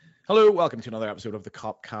Hello, welcome to another episode of the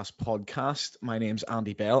Copcast podcast. My name's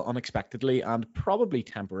Andy Bell, unexpectedly and probably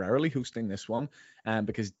temporarily hosting this one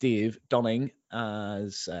because Dave Dunning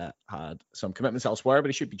has had some commitments elsewhere, but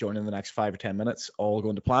he should be joining in the next 5 or 10 minutes, all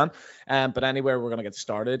going to plan. But anyway, we're going to get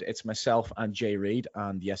started. It's myself and Jay Reid,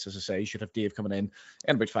 and yes, as I say, should have Dave coming in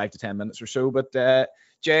about 5 to 10 minutes or so. But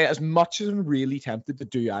Jay, as much as I'm really tempted to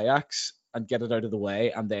do Ajax and get it out of the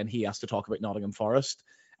way, and then he has to talk about Nottingham Forest,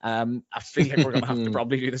 I feel like we're going to have to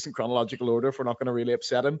probably do this in chronological order if we're not going to really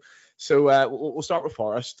upset him. So we'll start with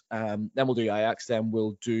Forest, then we'll do Ajax, then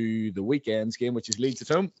we'll do the weekend's game, which is Leeds at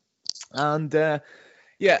home. And I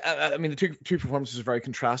mean, the two performances are very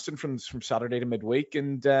contrasting from Saturday to midweek.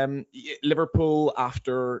 And Liverpool,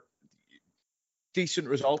 after decent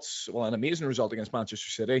results, well, an amazing result against Manchester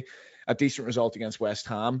City, a decent result against West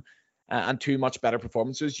Ham, and two much better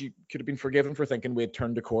performances, you could have been forgiven for thinking we had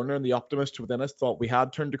turned a corner, and the optimist within us thought we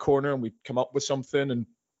had turned a corner and we'd come up with something, and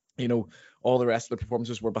all the rest of the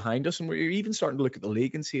performances were behind us. And we're even starting to look at the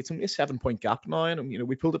league and see it's only a 7-point gap now, and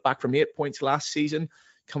we pulled it back from 8 points last season.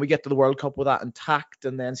 Can we get to the World Cup with that intact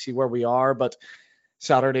and then see where we are? But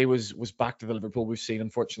Saturday was back to the Liverpool we've seen,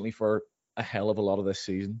 unfortunately, for a hell of a lot of this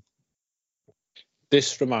season.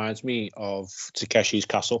 This reminds me of Takeshi's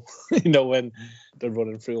Castle, when they're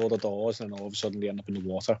running through all the doors and all of a sudden they end up in the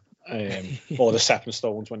water. Or the stepping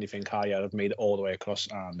stones when you think, I've made it all the way across,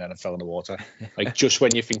 and then it fell in the water. Like, just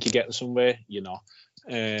when you think you're getting somewhere, you're not.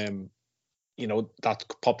 That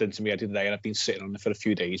popped into me the other day, and I've been sitting on it for a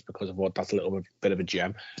few days because of what that's a little bit of a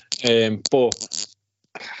gem. But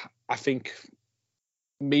I think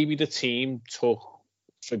maybe the team took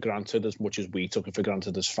for granted as much as we took it for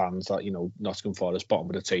granted as fans that, Nottingham Forest, bottom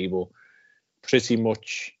of the table, pretty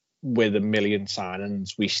much with a million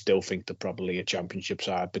signings, we still think they're probably a championship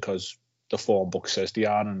side because the form book says they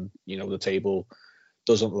are, and, the table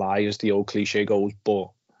doesn't lie, as the old cliche goes, but,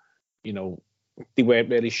 they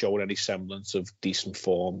weren't really showing any semblance of decent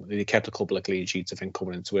form. They kept a couple of clean sheets, I think,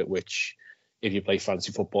 coming into it, which, if you play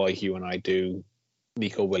fantasy football like you and I do,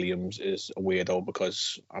 Nico Williams is a weirdo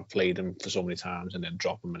because I've played him for so many times and then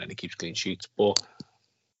drop him and then he keeps clean sheets. But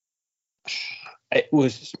it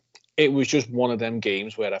was just one of them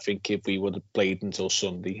games where I think if we would have played until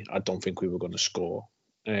Sunday, I don't think we were going to score.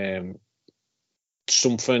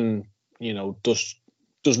 Something,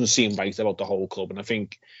 doesn't seem right about the whole club. And I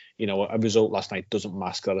think, a result last night doesn't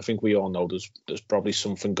mask that. I think we all know there's probably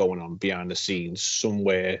something going on behind the scenes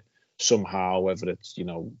somewhere, somehow, whether it's,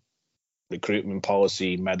 recruitment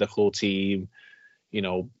policy, medical team,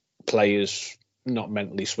 players not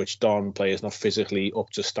mentally switched on, players not physically up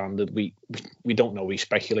to standard. We don't know, we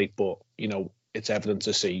speculate, but it's evident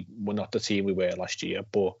to see we're not the team we were last year,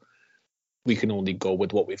 but we can only go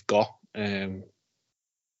with what we've got. It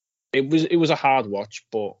was a hard watch,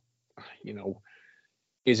 but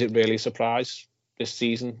is it really a surprise this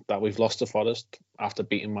season that we've lost to Forest after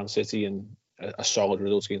beating Man City and a solid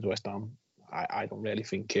result against West Ham? I don't really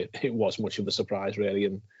think it was much of a surprise, really.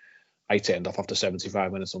 And I turned off after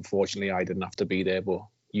 75 minutes. Unfortunately, I didn't have to be there, but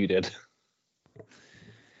you did.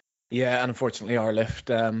 Yeah, and unfortunately, our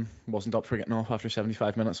lift wasn't up for getting off after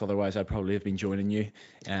 75 minutes. Otherwise, I'd probably have been joining you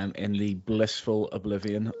in the blissful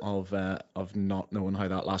oblivion of not knowing how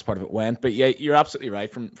that last part of it went. But yeah, you're absolutely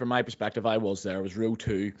right. From my perspective, I was there. It was row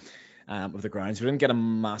 2 of the grounds. We didn't get a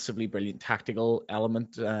massively brilliant tactical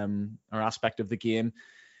element or aspect of the game.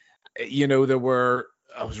 I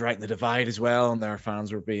was right in the divide as well, and their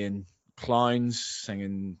fans were being clowns,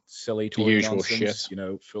 singing silly Tory nonsense,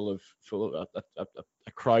 shit. Full of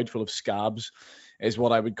a crowd full of scabs is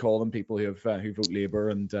what I would call them, people who vote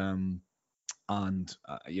Labour and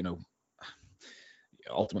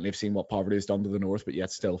ultimately have seen what poverty has done to the north, but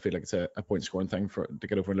yet still feel like it's a point scoring thing to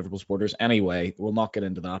get over Liverpool supporters. Anyway, we'll not get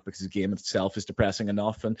into that because the game itself is depressing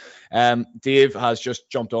enough. And Dave has just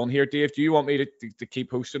jumped on here. Dave, do you want me to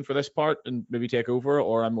keep hosting for this part and maybe take over,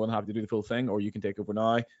 or I'm going to have to do the full thing, or you can take over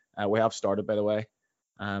now? We have started, by the way.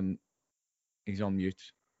 He's on mute.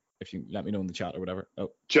 If you let me know in the chat or whatever.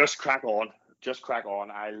 Oh, just crack on.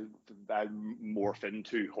 I'll morph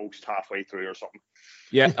into host halfway through or something.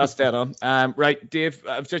 Yeah, that's dead on. Right, Dave,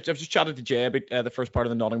 I've just chatted to Jay about the first part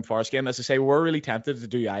of the Nottingham Forest game. As I say, we're really tempted to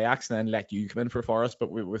do Ajax and then let you come in for Forest,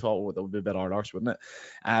 but we thought that would be a bit hard arse, wouldn't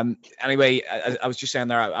it? Anyway, I was just saying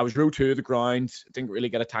there, I was row 2 of the ground, didn't really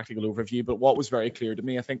get a tactical overview, but what was very clear to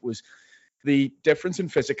me, I think, was the difference in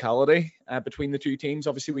physicality between the two teams.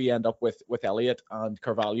 Obviously, we end up with Elliott and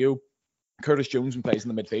Carvalho. Curtis Jones plays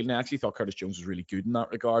in the midfield, and I actually thought Curtis Jones was really good in that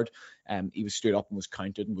regard. He was stood up and was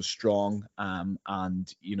counted and was strong,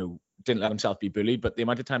 and didn't let himself be bullied. But the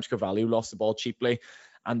amount of times Carvalho lost the ball cheaply,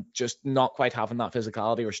 and just not quite having that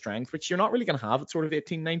physicality or strength, which you're not really going to have at sort of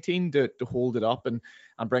 18, 19 to hold it up and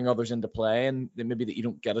bring others into play. And maybe that you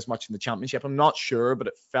don't get as much in the championship. I'm not sure, but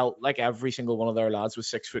it felt like every single one of their lads was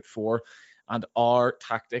 6'4", and our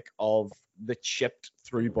tactic of the chipped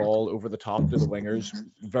through ball over the top to the wingers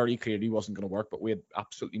very clearly wasn't going to work, but we had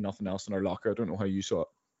absolutely nothing else in our locker. I don't know how you saw it.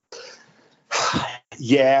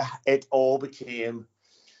 Yeah, it all became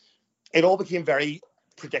very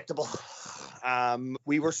predictable.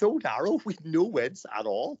 We were so narrow with no wins at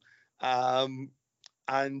all. And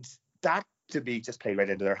that, to me, just played right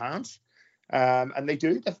into their hands. And they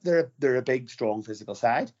do. They're a big, strong physical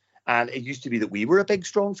side. And it used to be that we were a big,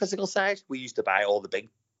 strong physical side. We used to buy all the big,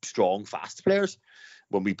 strong, fast players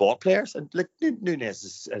when we bought players. And like Nunez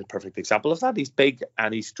is a perfect example of that. He's big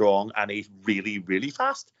and he's strong and he's really, really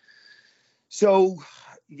fast. So,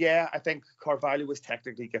 yeah, I think Carvalho was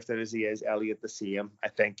technically gifted as he is. Elliott the same. I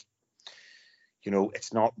think,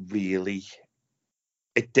 it's not really...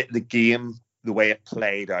 the game, the way it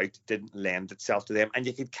played out, didn't lend itself to them. And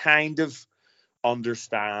you could kind of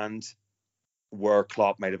understand where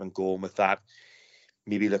Klopp might have been going with that.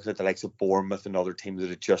 Maybe looking at the likes of Bournemouth and other teams that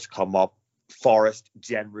had just come up. Forest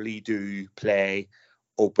generally do play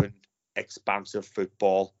open, expansive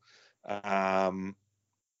football.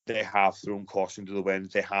 They have thrown caution to the wind.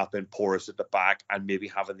 They have been porous at the back, and maybe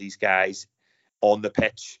having these guys on the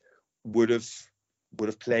pitch would have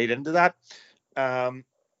played into that. I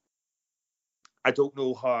don't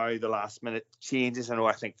know how the last minute changes.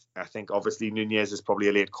 I think obviously Nunez is probably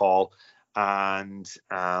a late call, and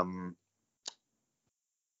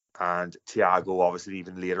Thiago obviously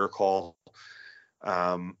even later call.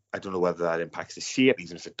 I don't know whether that impacts the shape.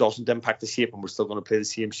 Even if it doesn't impact the shape and we're still going to play the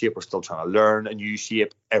same shape, we're still trying to learn a new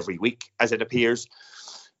shape every week as it appears.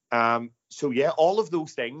 So yeah, all of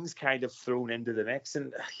those things kind of thrown into the mix.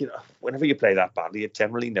 And whenever you play that badly, it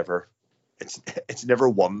generally never, it's never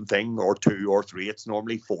one thing or two or three. It's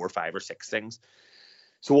normally 4 or 5 or 6 things.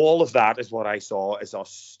 So all of that is what I saw as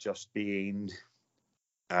us just being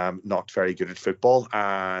not very good at football.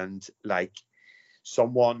 And like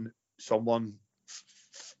someone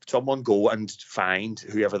go and find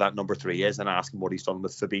whoever that number 3 is and ask him what he's done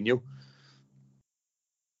with Fabinho.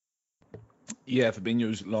 Yeah,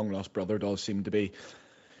 Fabinho's long lost brother does seem to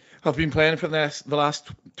have been playing for the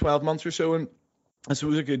last 12 months or so, and I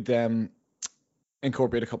suppose I could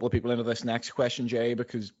incorporate a couple of people into this next question, Jay,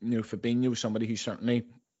 because Fabinho is somebody who certainly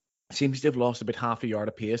seems to have lost about half a yard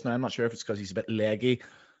of pace. Now I'm not sure if it's because he's a bit leggy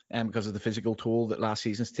and because of the physical toll that last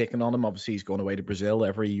season's taken on him. Obviously he's going away to Brazil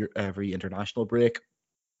every international break.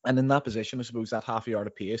 And in that position, I suppose that half a yard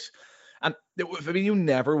of pace. And Fabinho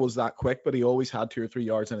never was that quick, but he always had 2 or 3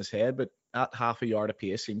 yards in his head. But that half a yard of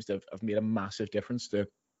pace seems to have made a massive difference to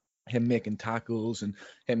him making tackles and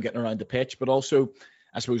him getting around the pitch. But also,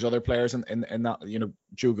 I suppose other players in that,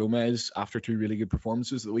 Joe Gomez, after 2 really good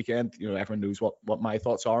performances at the weekend, everyone knows what my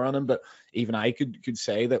thoughts are on him. But even I could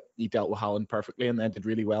say that he dealt with Haaland perfectly and then did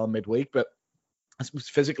really well in midweek. But I suppose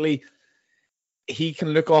physically, he can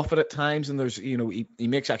look off it at times, and there's, he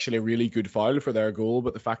makes actually a really good foul for their goal,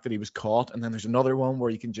 but the fact that he was caught, and then there's another one where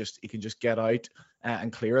he can just get out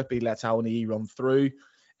and clear it, but he lets Awoniyi run through,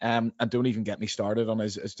 and don't even get me started on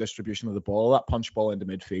his distribution of the ball. That punch ball into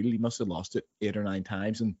midfield, he must have lost it 8 or 9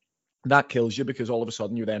 times, and that kills you because all of a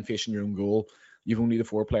sudden you're then facing your own goal. You've only the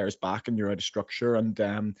 4 players back and you're out of structure,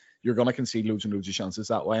 and you're going to concede loads and loads of chances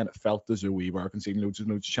that way. And it felt as though we were conceding loads and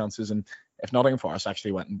loads of chances. And if Nottingham Forest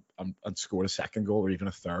actually went and scored a second goal or even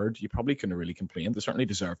a third, you probably couldn't have really complained. They certainly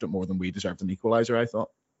deserved it more than we deserved an equaliser, I thought.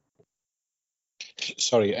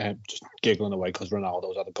 Sorry, just giggling away because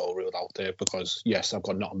Ronaldo's had a goal ruled out there because, yes, I've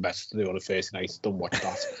got nothing better to do on a Thursday night. Don't watch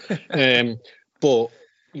that. But,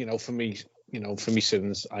 for me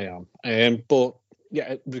sins, I am. But,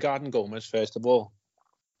 yeah, regarding Gomez, first of all,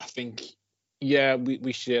 I think, yeah,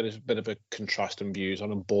 we share a bit of a contrasting views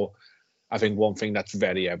on him, but I think one thing that's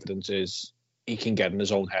very evident is he can get in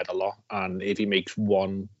his own head a lot, and if he makes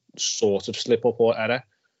one sort of slip-up or error,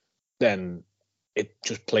 then it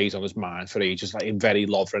just plays on his mind for ages, like very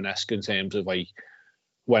Lovren-esque in terms of like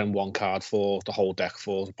when one card falls, the whole deck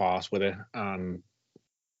falls apart with it, and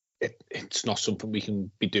it's not something we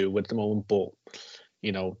can be doing at the moment, but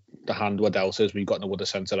the hand we're dealt is we've got no other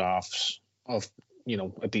centre halves of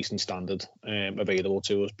a decent standard available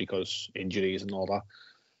to us because injuries and all that.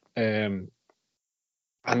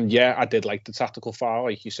 And yeah, I did like the tactical foul,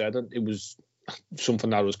 like you said, and it was something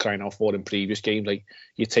that I was crying out for in previous games. Like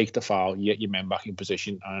you take the foul, you get your men back in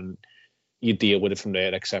position, and you deal with it from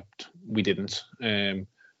there. Except we didn't.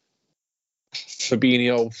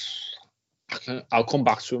 Fabinho, I'll come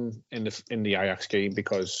back to him in the Ajax game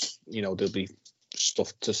because there'll be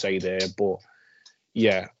stuff to say there. But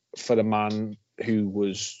yeah, for a man who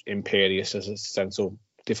was imperious as a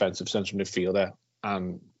defensive central midfielder,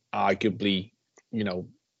 and arguably,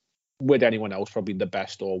 with anyone else, probably the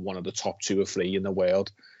best or one of the top 2 or 3 in the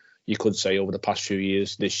world, you could say over the past few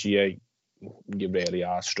years, this year, you really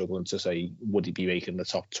are struggling to say, would he be making the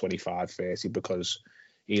top 25, 30, because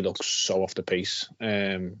he looks so off the pace.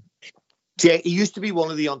 Yeah, he used to be one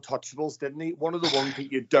of the untouchables, didn't he? One of the ones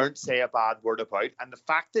that you don't say a bad word about. And the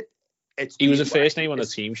fact that he was the first name on the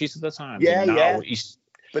team sheet at the time. Yeah.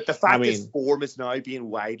 But the fact his form is now being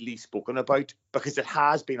widely spoken about, because it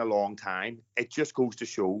has been a long time, it just goes to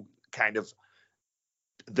show kind of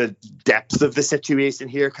the depth of the situation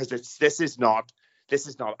here, because this is not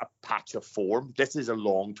a patch of form. This is a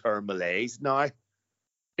long-term malaise now.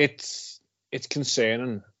 It's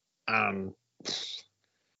concerning, and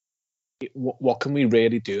what can we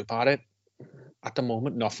really do about it? At the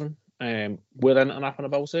moment, nothing. Will anything happen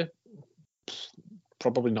about it?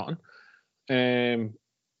 Probably nothing.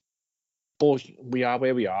 But we are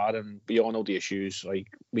where we are, and we all know the issues. Like,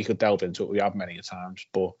 we could delve into it. We have many times,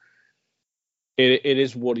 but it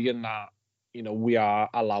is worrying that we are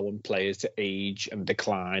allowing players to age and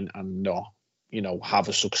decline and not have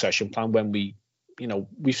a succession plan when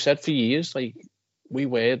we've said for years, like, we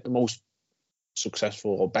were the most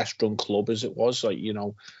successful or best run club as it was. Like,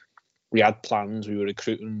 we had plans, we were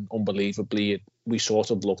recruiting unbelievably. We sort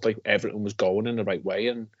of looked like everything was going in the right way,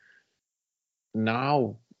 and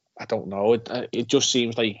now I don't know. It just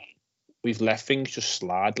seems like we've let things just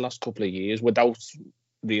slide the last couple of years without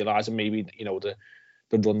realising maybe the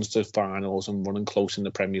runs to finals and running close in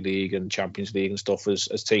the Premier League and Champions League and stuff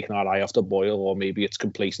has taken our eye off the boil, or maybe it's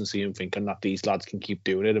complacency and thinking that these lads can keep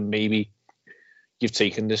doing it, and maybe you've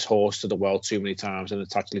taken this horse to the world too many times and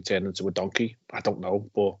it's actually turned into a donkey. I don't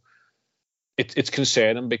know, but it's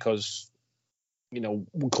concerning because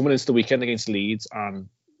we're coming into the weekend against Leeds, and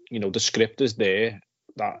the script is there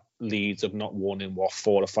that Leeds have not won in 4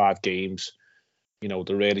 or 5 games. They're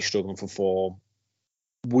really struggling for form.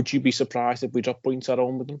 Would you be surprised if we drop points at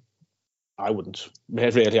home with them? I wouldn't.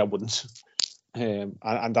 Really, I wouldn't. And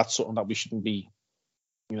that's something that we shouldn't be,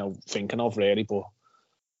 thinking of, really. But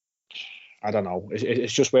I don't know.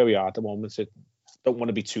 It's just where we are at the moment. Don't want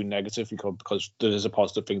to be too negative because there is a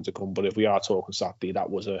positive thing to come. But if we are talking Saturday,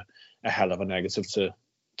 that was a hell of a negative to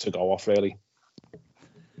go off, really.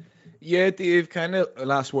 Yeah, Dave, kind of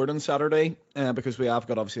last word on Saturday, because we have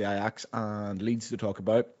got obviously Ajax and Leeds to talk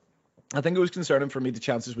about. I think it was concerning for me the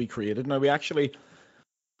chances we created. Now, I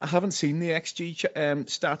haven't seen the XG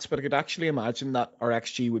stats, but I could actually imagine that our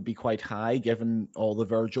XG would be quite high given all the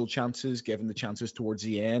Virgil chances, given the chances towards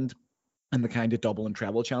the end, and the kind of double and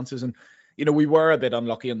treble chances. And, we were a bit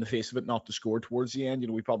unlucky in the face of it not to score towards the end.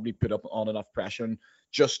 We probably put up on enough pressure and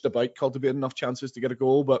just about cultivated enough chances to get a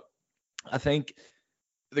goal. But I think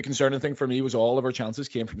the concerning thing for me was all of our chances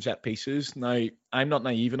came from set pieces. Now, I'm not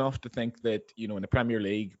naive enough to think that, in the Premier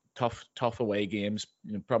League, tough away games,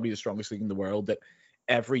 probably the strongest league in the world, that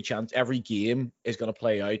every game is going to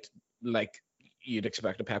play out like you'd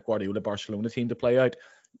expect a Pep Guardiola Barcelona team to play out,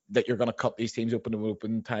 that you're going to cut these teams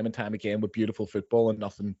open time and time again with beautiful football and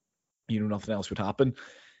nothing else would happen.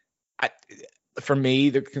 For me,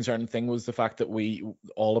 the concerning thing was the fact that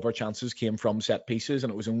all of our chances came from set pieces,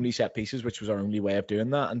 and it was only set pieces, which was our only way of doing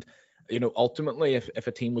that. And ultimately, if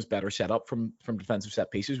a team was better set up from defensive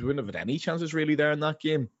set pieces, we wouldn't have had any chances really there in that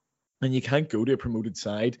game. And you can't go to a promoted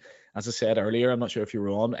side, as I said earlier. I'm not sure if you were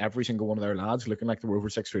on, every single one of their lads looking like they were over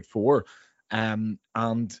 6'4", and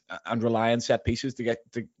rely on set pieces to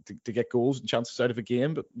get goals and chances out of a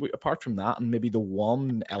game. But apart from that, and maybe the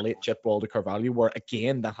one Elliott jet ball to Carvalho, where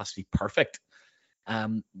again that has to be perfect,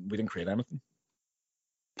 we didn't create anything.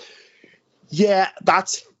 Yeah,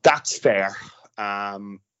 that's fair.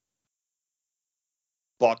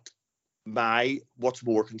 But what's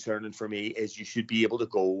more concerning for me is you should be able to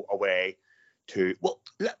go away to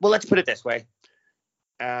let's put it this way.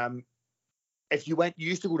 If you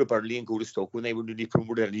used to go to Burnley and go to Stoke when they were newly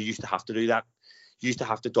promoted, and you used to have to do that. You used to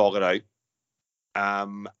have to dog it out,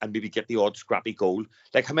 and maybe get the odd scrappy goal.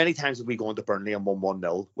 Like, how many times have we gone to Burnley and won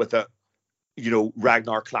 1-0 with a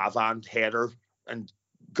Ragnar Klavan header and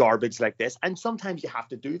garbage like this? And sometimes you have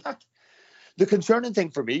to do that. The concerning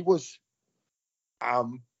thing for me was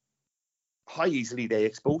how easily they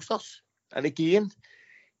exposed us. And again,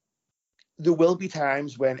 there will be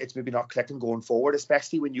times when it's maybe not clicking going forward,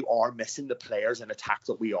 especially when you are missing the players in attack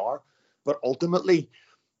that we are. But ultimately,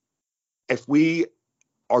 if we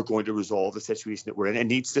are going to resolve the situation that we're in, it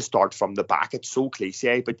needs to start from the back. It's so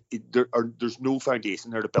cliche, but there's no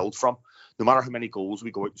foundation there to build from. No matter how many goals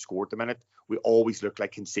we go out and score at the minute, we always look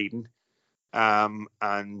like conceding.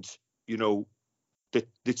 And you know,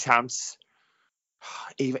 the chance,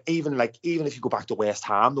 even if you go back to West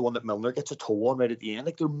Ham, the one that Milner gets a toe on right at the end,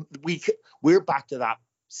 like we're back to that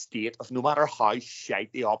state of no matter how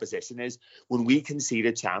shite the opposition is, when we concede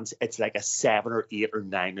a chance, it's like a 7 or 8 or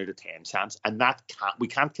 9 out of 10 chance, and we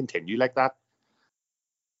can't continue like that.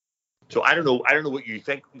 So I don't know what you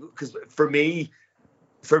think, because for me,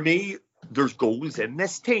 there's goals in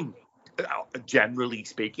this team, generally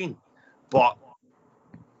speaking, but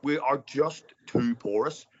we are just too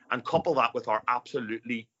porous. And couple that with our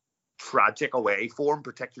absolutely tragic away form,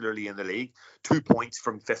 particularly in the league, 2 points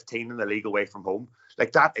from 15 in the league away from home,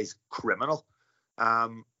 like that is criminal.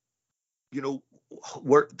 You know,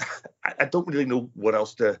 I don't really know what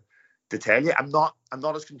else to tell you. I'm not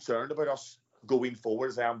as concerned about us going forward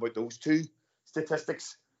as I am about those two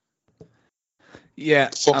statistics. Yeah,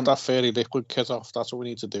 fuck that fairy liquid kit off. That's what we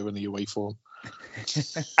need to do in the away form.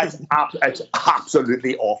 It's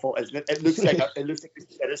absolutely awful, isn't it? It looks like the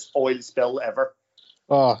shittest oil spill ever.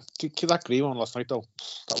 Oh, keep that green one last night though.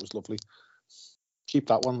 That was lovely. Keep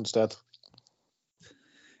that one instead.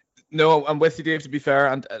 No, I'm with you, Dave, to be fair,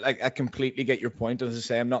 and like I completely get your point. As I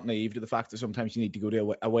say, I'm not naive to the fact that sometimes you need to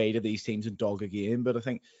go away to these teams and dog a game, but I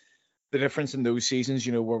think the difference in those seasons,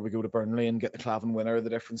 you know, where we go to Burnley and get the Clavan winner, the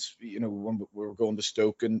difference, you know, when we're going to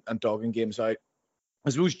Stoke and dogging games out, I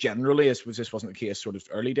suppose generally, I suppose this wasn't the case sort of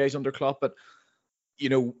early days under Klopp, but, you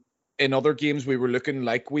know, in other games we were looking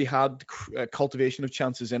like we had cultivation of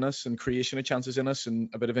chances in us and creation of chances in us and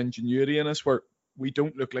a bit of ingenuity in us, where we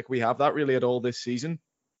don't look like we have that really at all this season.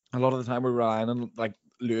 A lot of the time we're relying on like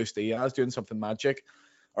Luis Diaz doing something magic,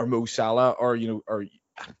 or Mo Salah, or, you know, or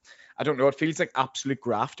I don't know. It feels like absolute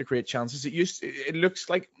graft to create chances. It looks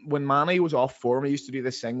like when Mane was off form, he used to do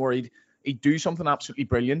this thing where he'd do something absolutely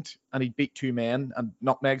brilliant and he'd beat 2 men and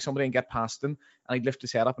nutmeg somebody and get past them, and he'd lift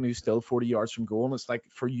his head up and he was still 40 yards from goal. And it's like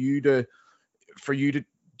for you to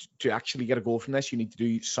actually get a goal from this, you need to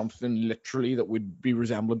do something literally that would be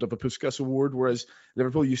resemblant of a Puskas award. Whereas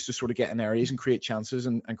Liverpool used to sort of get in areas and create chances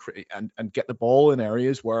and get the ball in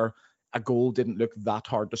areas where a goal didn't look that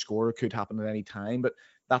hard to score. It could happen at any time, but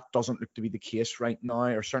that doesn't look to be the case right now,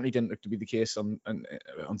 or certainly didn't look to be the case on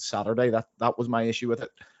Saturday. That was my issue with it.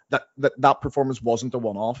 That performance wasn't a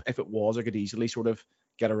one-off. If it was, I could easily sort of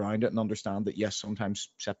get around it and understand that, yes, sometimes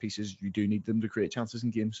set pieces, you do need them to create chances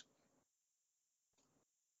in games.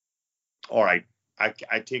 All right,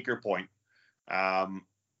 I take your point.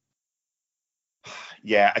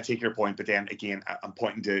 Yeah, I take your point, but then again, I'm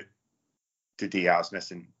pointing to Diaz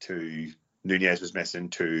missing, to Nunez was missing,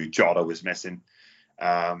 to Jota was missing.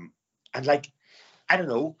 And like, I don't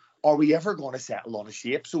know, are we ever going to settle on a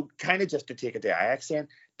shape? So kind of just to take it to Ajax then,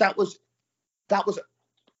 that was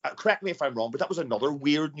correct me if I'm wrong, but that was another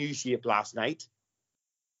weird new shape last night.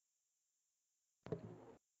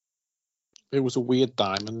 It was a weird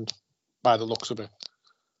diamond by the looks of it.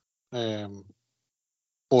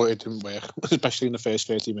 But it didn't work, especially in the first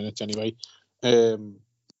 30 minutes anyway.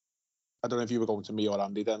 I don't know if you were going to me or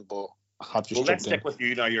Andy then, but I've just let's stick with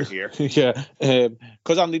you now you're here. Yeah,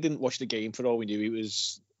 because Andy didn't watch the game for all we knew.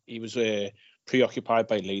 He was preoccupied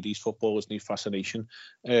by ladies football, wasn't he? Fascination,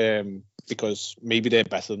 because maybe they're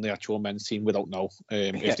better than the actual men's team. We don't know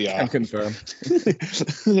if they are. Can confirm.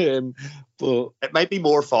 But it might be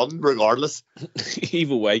more fun regardless.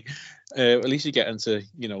 Either way, at least you get into,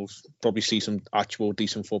 you know, probably see some actual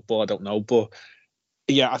decent football. I don't know, but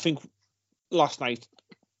yeah, I think last night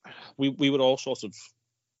we were all sort of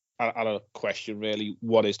at a question really,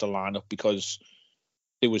 what is the lineup, because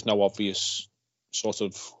there was no obvious sort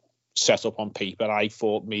of setup on paper. I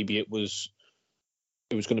thought maybe it was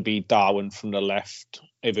going to be Darwin from the left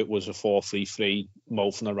if it was a 4-3-3,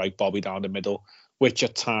 Mo from the right, Bobby down the middle, which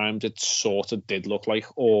at times it sort of did look like.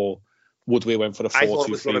 Or would we went for a 4-2-3-1?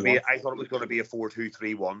 I thought it was going to be a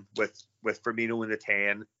 4-2-3-1 with Firmino in the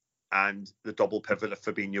 10 and the double pivot of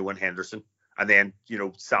Fabinho and Henderson. And then, you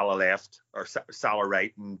know, Salah left, or Salah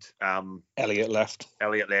right, and Elliott left,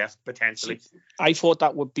 potentially. I thought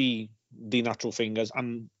that would be the natural fingers.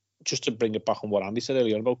 And just to bring it back on what Andy said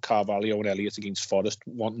earlier about Carvalho and Elliott against Forest,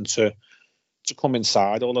 wanting to come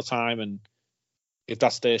inside all the time, and if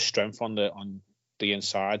that's their strength on the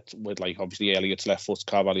inside, with like obviously Elliott's left foot,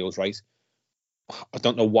 Carvalho's right, I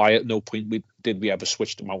don't know why at no point did we ever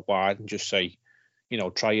switch them out wide and just say, you know,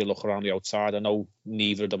 try your luck around the outside. I know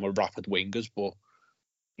neither of them are rapid wingers, but,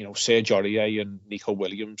 you know, Serge Aurier and Nico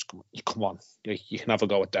Williams, come on, you can have a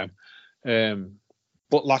go at them.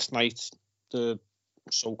 But last night, the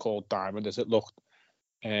so-called diamond, as it looked,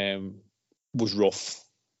 was rough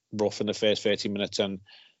in the first 30 minutes. And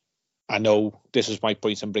I know this is my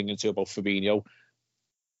point I'm bringing to about Fabinho.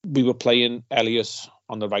 we were playing Elliott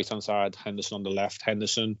on the right-hand side, Henderson on the left.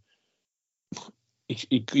 Henderson,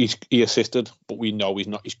 he assisted, but we know he's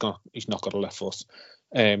not got a left foot.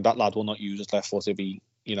 That lad will not use his left foot if he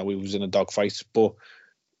was in a dogfight. But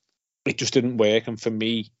it just didn't work. And for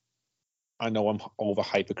me, I know I'm over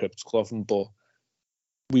hypercritical of him, but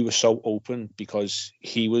we were so open because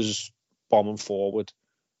he was bombing forward.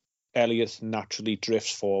 Elliott naturally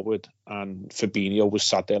drifts forward, and Fabinho was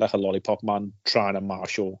sat there like a lollipop man trying to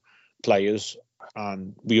marshal players,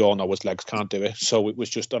 and we all know his legs can't do it. So it was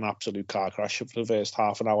just an absolute car crash for the first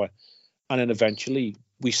half an hour. And then eventually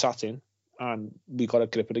we sat in and we got a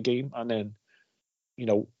grip of the game. And then,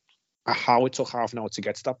 how it took half an hour to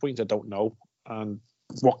get to that point, I don't know. And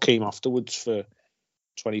what came afterwards for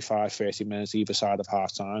 25, 30 minutes either side of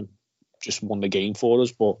half time just won the game for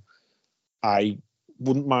us. But I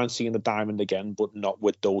wouldn't mind seeing the diamond again, but not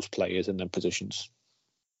with those players in them positions.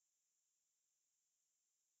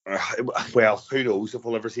 Well, who knows if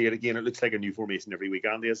we'll ever see it again. It looks like a new formation every week,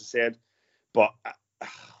 Andy, as I said. But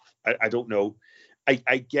I don't know.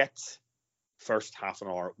 I get first half an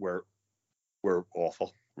hour were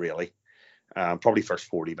awful, really. Probably first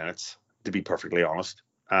 40 minutes, to be perfectly honest.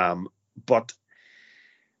 But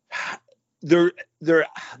I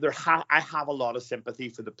have a lot of sympathy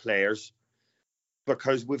for the players,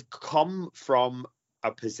 because we've come from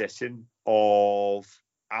a position of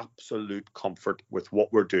absolute comfort with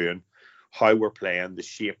what we're doing, how we're playing, the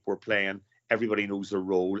shape we're playing. Everybody knows their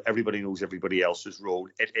role. Everybody knows everybody else's role.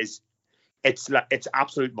 It's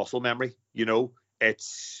absolute muscle memory.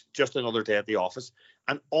 It's just another day at the office.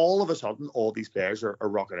 And all of a sudden, all these players are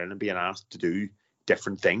rocking in and being asked to do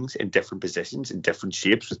different things in different positions, in different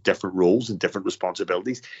shapes, with different roles and different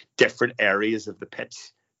responsibilities, different areas of the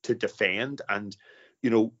pitch to defend. And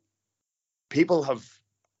people have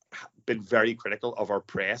been very critical of our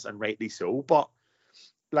press, and rightly so, but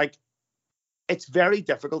it's very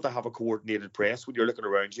difficult to have a coordinated press when you're looking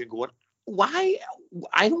around you and going, why?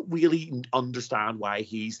 I don't really understand why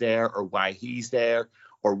he's there, or why he's there,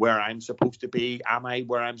 or where I'm supposed to be. Am I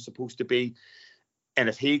where I'm supposed to be? And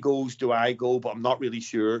if he goes, do I go? But I'm not really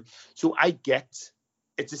sure. So I get,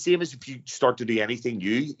 it's the same as if you start to do anything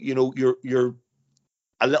new, you're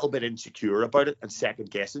a little bit insecure about it and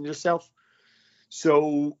second guessing yourself.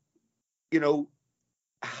 So, I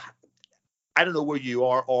don't know where you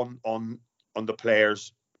are on the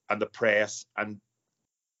players and the press, and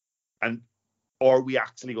are we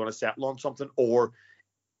actually going to settle on something, or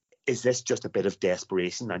is this just a bit of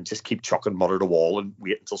desperation and just keep chucking mud at the wall and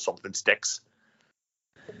wait until something sticks?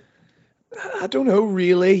 I don't know,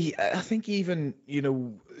 really. I think even,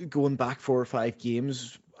 going back 4 or 5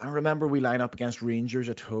 games, I remember we line up against Rangers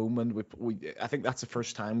at home, and I think that's the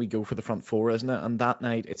first time we go for the front four, isn't it? And that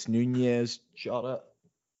night it's Nunez, Jota.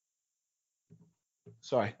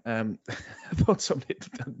 Sorry, I thought somebody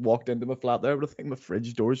walked into my flat there, but I think my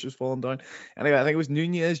fridge door's just fallen down. Anyway, I think it was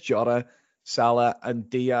Nunez, Jota, Salah, and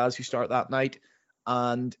Diaz who start that night,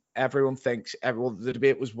 and everyone thinks the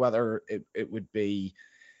debate was whether it would be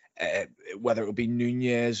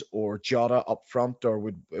Nunez or Jota up front, or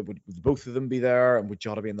would both of them be there, and would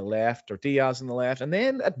Jota be on the left or Diaz on the left? And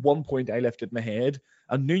then at one point I lifted my head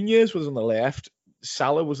and Nunez was on the left,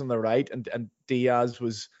 Salah was on the right, and Diaz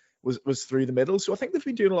was through the middle. So I think they've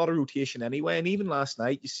been doing a lot of rotation anyway. And even last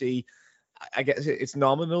night, you see, I guess it's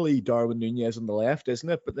nominally Darwin Nunez on the left, isn't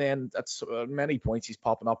it? But then at many points he's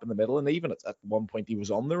popping up in the middle, and even at one point he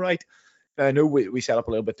was on the right. I know we set up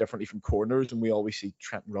a little bit differently from corners, and we always see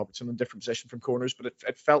Trenton Robertson in a different position from corners, but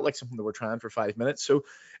it felt like something that we're trying for 5 minutes. So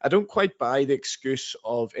I don't quite buy the excuse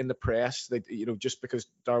of in the press that, just because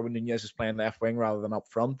Darwin Nunez is playing left wing rather than up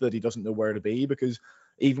front, that he doesn't know where to be, because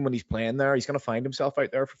even when he's playing there, he's going to find himself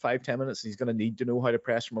out there for 5-10 minutes, and he's going to need to know how to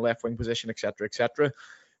press from a left wing position, etc., etc.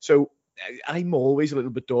 So I'm always a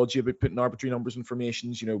little bit dodgy about putting arbitrary numbers in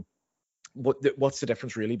formations. What's the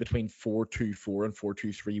difference really between 4-2-4 and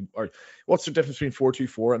 4-2-3, or what's the difference between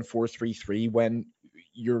 4-2-4 and 4-3-3 when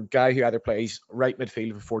your guy who either plays right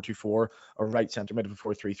midfield of a 4-2-4 or right centre mid of a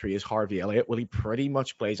 4-3-3 is Harvey Elliott? Well, he pretty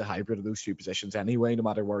much plays a hybrid of those two positions anyway, no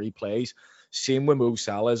matter where he plays. Same with Mo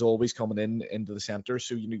Salah, is always coming into the centre,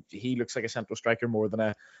 so he looks like a central striker more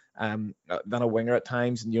than a winger at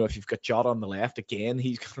times. And if you've got Jota on the left, again,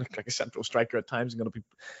 he's going to look like a central striker at times, and going to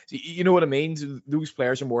be, you know what I mean? Those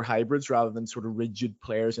players are more hybrids rather than sort of rigid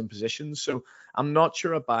players in positions. So I'm not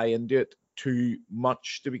sure I buy into it too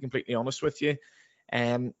much, to be completely honest with you.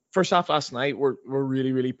 First half last night we're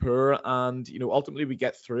really, really poor, and ultimately we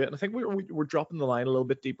get through it. And I think we're dropping the line a little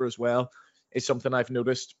bit deeper as well. It's something I've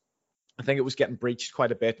noticed. I think it was getting breached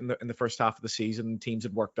quite a bit in the first half of the season. Teams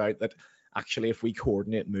had worked out that actually, if we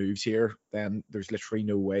coordinate moves here, then there's literally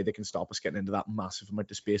no way they can stop us getting into that massive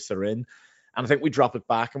amount of space they're in. And I think we drop it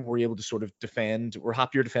back and we're able to sort of defend. We're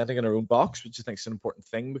happier defending in our own box, which I think is an important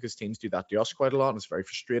thing because teams do that to us quite a lot, and it's very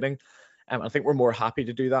frustrating. I think we're more happy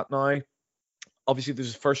to do that now. Obviously,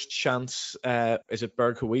 there's a first chance. Is it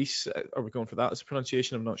Berghuis? Are we going for that as a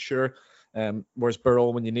pronunciation? I'm not sure. Where's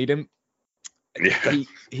Burrell when you need him? Yeah.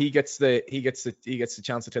 He gets the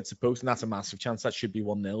chance to hit the post, and that's a massive chance. That should be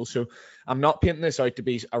 1-0. So I'm not painting this out to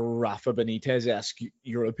be a Rafa Benitez-esque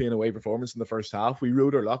European away performance in the first half. We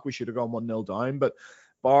rode our luck. We should have gone 1-0 down, but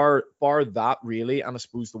bar that really, and I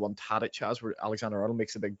suppose the one Tadic has where Alexander-Arnold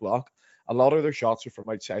makes a big block. A lot of their shots are from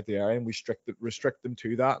outside the area, and we restrict them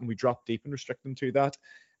to that, and we drop deep and restrict them to that.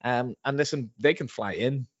 And listen, they can fly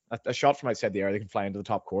in. A shot from outside the area, they can fly into the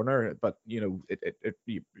top corner, but you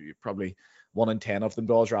probably 1 in 10 of them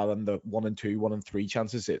does, rather than the 1 in 2, 1 in 3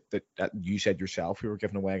 chances that you said yourself we were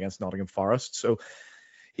giving away against Nottingham Forest. So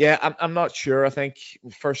yeah, I'm not sure. I think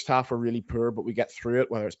first half were really poor, but we get through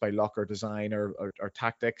it, whether it's by luck or design or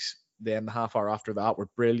tactics. Then the half hour after that were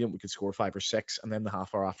brilliant. We could score 5 or 6, and then the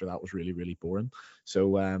half hour after that was really, really boring.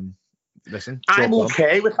 So listen, I'm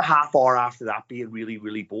okay with the half hour after that being really,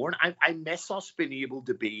 really boring. I miss us being able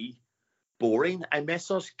to be boring. I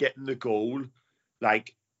miss us getting the goal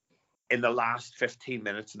like in the last 15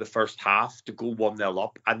 minutes of the first half to go 1-0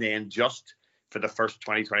 up, and then just for the first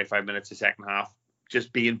 20-25 minutes of the second half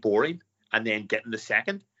just being boring, and then getting the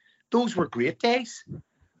second. Those were great days,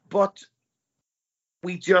 but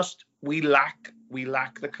we lack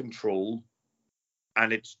the control,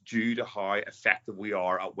 and it's due to how effective we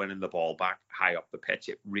are at winning the ball back high up the pitch.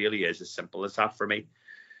 It really is as simple as that for me.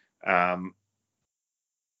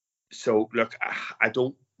 So look, I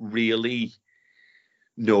don't really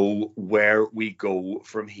know where we go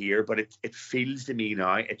from here, but it feels to me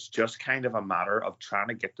now it's just kind of a matter of trying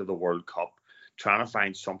to get to the World Cup, trying to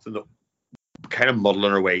find something that kind of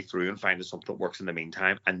muddling our way through and finding something that works in the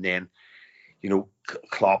meantime, and then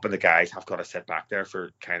Klopp and the guys have got to sit back there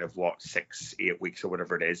for kind of 6-8 weeks or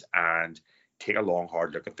whatever it is, and take a long,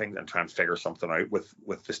 hard look at things and try and figure something out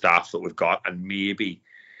with the staff that we've got, and maybe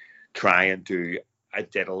try and do a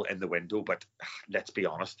diddle in the window. But let's be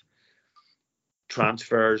honest,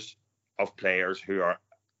 transfers of players who are,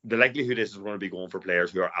 the likelihood is we're going to be going for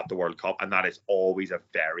players who are at the World Cup, and that is always a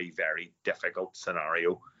very, very difficult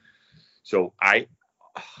scenario. So I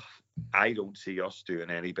don't see us doing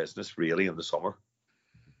any business really in the summer.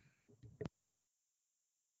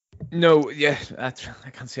 No, yeah, I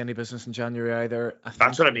can't see any business in January either.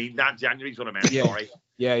 That's what I mean. That January's what I meant. Yeah. Sorry.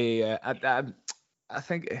 Yeah. I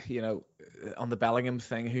think, on the Bellingham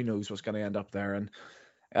thing, who knows what's going to end up there. And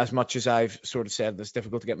as much as I've sort of said it's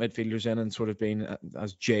difficult to get midfielders in and sort of been,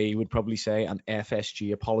 as Jay would probably say, an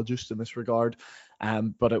FSG apologist in this regard.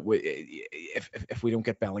 But if we don't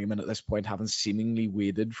get Bellingham in at this point, having seemingly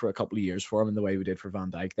waited for a couple of years for him in the way we did for Van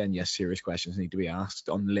Dijk, then yes, serious questions need to be asked,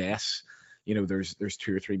 unless there's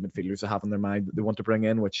 2 or 3 midfielders that have in their mind that they want to bring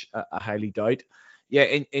in, which I highly doubt. Yeah,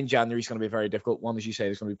 in January it's going to be a very difficult one. As you say,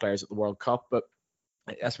 there's going to be players at the World Cup, but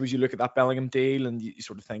I suppose you look at that Bellingham deal and you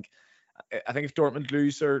sort of think, I think if Dortmund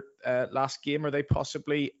lose their last game, are they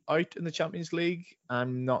possibly out in the Champions League?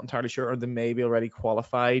 I'm not entirely sure, or they may be already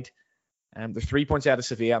qualified. They're 3 points out of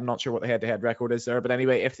Sevilla. I'm not sure what the head-to-head record is there, but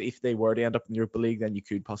anyway, if they were to end up in the Europa League, then you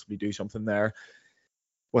could possibly do something there.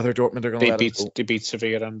 Whether Dortmund are going to they beat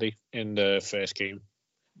Sevilla, Andy, in the first game.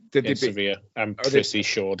 Did they beat Sevilla? I'm pretty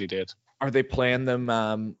sure they did. Are they playing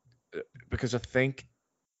them? Because I think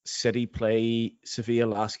City play Sevilla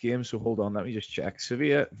last game. So hold on, let me just check.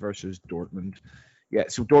 Sevilla versus Dortmund. Yeah,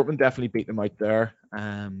 so Dortmund definitely beat them out there.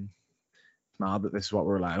 Mad that this is what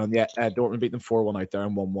we're relying on. Yeah, Dortmund beat them 4-1 out there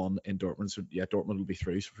and 1-1 in Dortmund. So yeah, Dortmund will be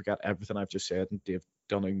through. So forget everything I've just said, and Dave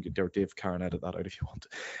Dunning or Dave Karen, edit that out if you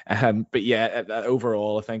want. But yeah,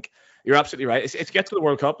 overall, I think you're absolutely right. It's get to the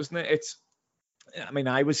World Cup, isn't it?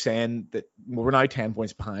 I was saying that we're now 10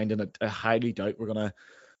 points behind, and I highly doubt we're going to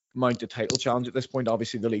mount a title challenge at this point.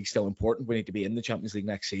 Obviously, the league's still important. We need to be in the Champions League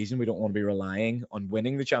next season. We don't want to be relying on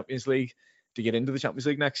winning the Champions League to get into the Champions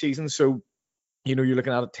League next season. So, you're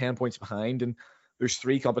looking at it 10 points behind, and there's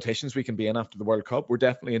 3 competitions we can be in after the World Cup. We're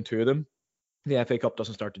definitely in 2 of them. The FA Cup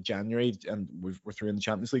doesn't start to January, and we're through in the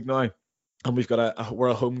Champions League now. And we've got we're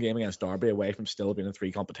a home game against Derby away from still being in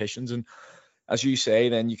 3 competitions. And as you say,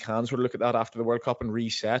 then you can sort of look at that after the World Cup and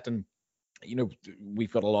reset. And,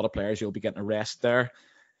 we've got a lot of players who'll be getting a rest there.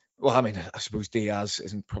 Well, I suppose Diaz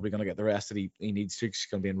isn't probably going to get the rest that he needs to. He's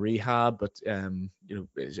going to be in rehab. But,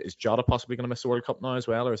 is Jota possibly going to miss the World Cup now as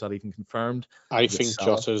well? Or is that even confirmed? I think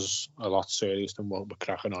Jota's a lot serious than what we're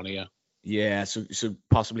cracking on here. Yeah, so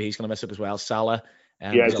possibly he's going to miss it as well. Salah,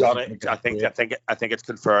 Yeah, Jota. I think it's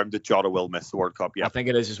confirmed that Jota will miss the World Cup. Yeah, I think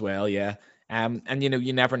it is as well. Yeah. And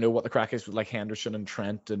you never know what the crack is with like Henderson and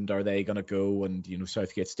Trent, and are they going to go? And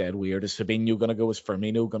Southgate's dead weird. Is Fabinho going to go? Is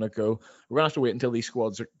Firmino going to go? We're going to have to wait until these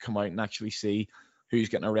squads come out and actually see who's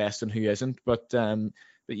getting a rest and who isn't. But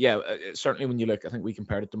yeah, certainly when you look, I think we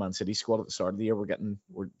compared it to Man City's squad at the start of the year.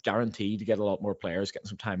 We're guaranteed to get a lot more players getting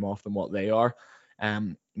some time off than what they are.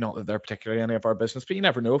 Not that they're particularly any of our business, but you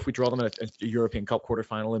never know. If we draw them in a European Cup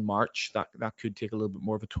quarterfinal in March, that could take a little bit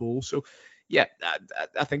more of a toll. So, yeah,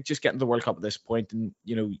 I think just getting to the World Cup at this point, and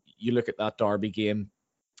you look at that derby game,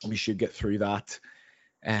 we should get through that.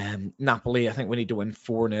 Napoli, I think we need to win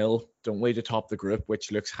 4-0, don't we, to top the group,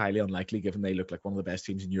 which looks highly unlikely given they look like one of the best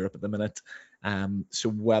teams in Europe at the minute. So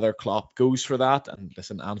whether Klopp goes for that, and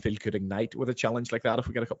listen, Anfield could ignite with a challenge like that if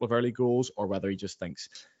we get a couple of early goals, or whether he just thinks,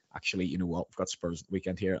 actually, you know what, we've got Spurs the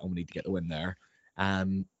weekend here and we need to get the win there.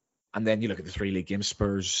 And then you look at the 3 league games,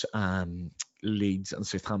 Spurs, Leeds and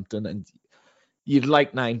Southampton, and you'd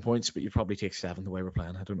like 9 points, but you'd probably take 7 the way we're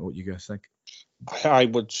playing. I don't know what you guys think. I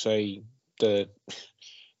would say the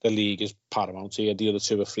league is paramount here. The other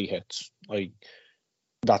 2 are free hits. Like,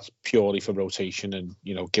 that's purely for rotation and,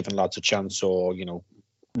 giving lads a chance, or,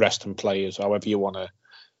 resting players, however you want to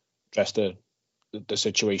dress the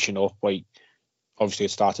situation up. Like, obviously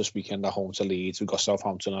it starts this weekend at home to Leeds. We've got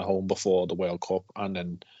Southampton at home before the World Cup, and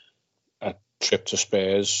then a trip to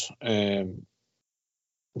Spurs.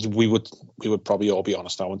 We would probably all be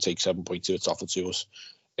honest now and take 7 points if it's offered to us.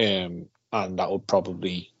 And that would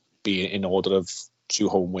probably be in order of 2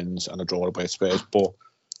 home wins and a draw away at Spurs. But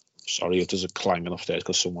sorry if there's a clanging upstairs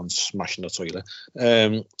because someone's smashing the toilet.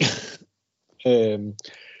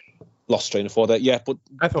 Lost train of thought there. Yeah, but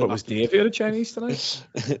I thought it was Dave who had a Chinese tonight.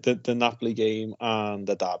 the Napoli game and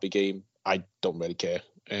the Derby game, I don't really care.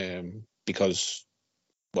 Because,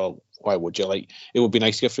 well, why would you? Like, it would be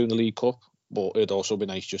nice to get through in the League Cup, but it'd also be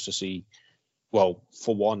nice just to see, well,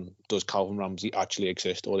 for one, does Calvin Ramsey actually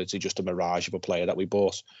exist, or is he just a mirage of a player that we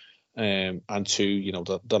bought? And 2,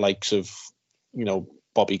 the likes of,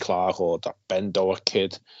 Bobby Clark or that Ben Doer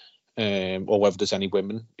kid, or whether there's any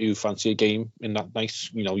women who fancy a game in that night.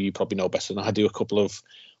 You probably know better than I do a couple of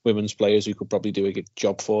women's players who could probably do a good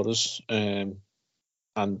job for us. And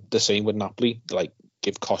the same with Napoli, like,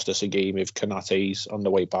 give Costas a game. If Konate's on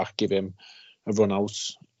the way back, give him a run out.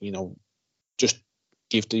 Just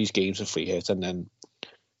give these games a free hit and then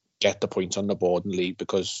get the points on the board and leave,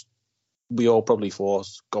 because we all probably thought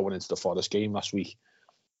going into the Forest game last week,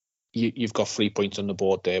 you've got 3 points on the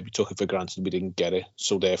board there. We took it for granted we didn't get it.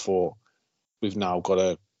 So therefore, we've now got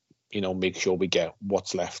to, make sure we get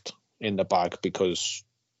what's left in the bag, because,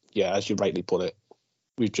 yeah, as you rightly put it,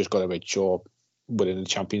 we've just got to make sure we're in the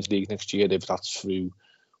Champions League next year. If that's through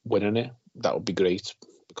winning it, that would be great,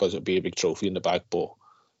 because it'd be a big trophy in the bag. But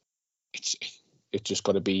it's just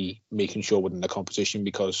got to be making sure we're in the competition,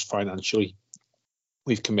 because financially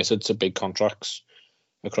we've committed to big contracts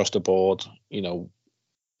across the board.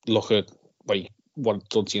 Look at what it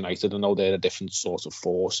does to United. I know they're a different sort of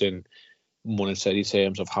force in monetary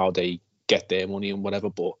terms of how they get their money and whatever,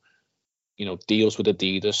 but deals with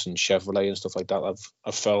Adidas and Chevrolet and stuff like that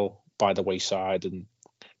have fell by the wayside, and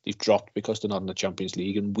they've dropped because they're not in the Champions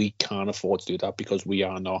League, and we can't afford to do that because we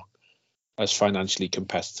are not as financially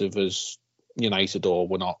competitive as United, or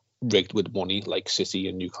we're not rigged with money like City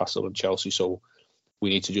and Newcastle and Chelsea. So we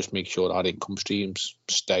need to just make sure that our income streams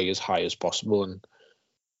stay as high as possible, and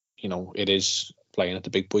it is playing at the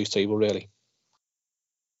big boys table, really.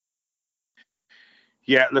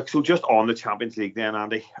 Yeah, look, so just on the Champions League then,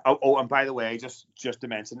 Andy. Oh, and by the way, just to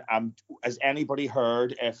mention, has anybody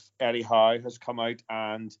heard if Eddie Howe has come out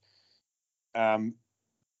and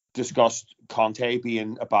discussed Conte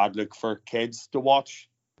being a bad look for kids to watch?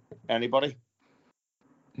 Anybody?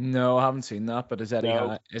 No, I haven't seen that. But is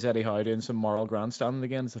Eddie Howe doing some moral grandstanding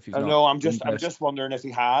again? As if he's no, I'm just wondering if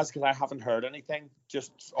he has, because I haven't heard anything.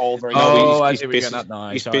 Just all very.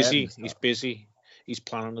 He's busy. He's busy. He's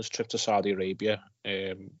planning his trip to Saudi Arabia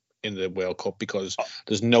in the World Cup, because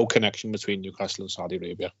there's no connection between Newcastle and Saudi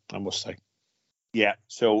Arabia, I must say. Yeah,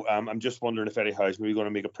 so I'm just wondering if Eddie Howe's maybe going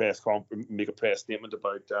to make a press statement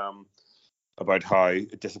about how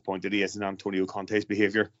disappointed he is in Antonio Conte's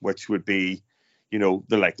behaviour, which would be, the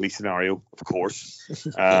likely scenario, of course.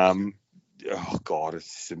 Oh God,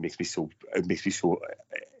 it makes me so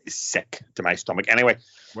sick to my stomach. Anyway,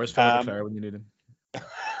 where's Philip Clare when you need him?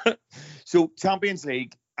 So Champions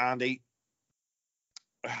League, Andy.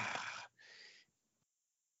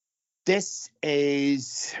 This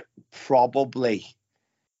is probably,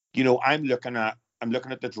 I'm looking at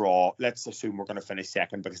the draw. Let's assume we're going to finish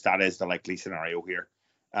second, because that is the likely scenario here.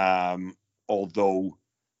 although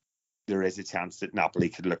there is a chance that Napoli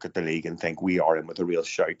could look at the league and think we are in with a real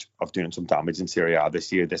shout of doing some damage in Serie A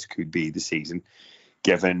this year. This could be the season,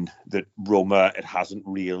 given that Roma,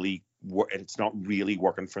 it's not really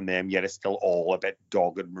working for them yet. It's still all a bit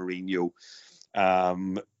dogged Mourinho.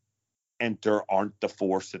 Inter aren't the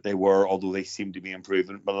force that they were, although they seem to be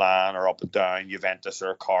improving. Milan are up and down. Juventus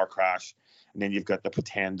are a car crash. And then you've got the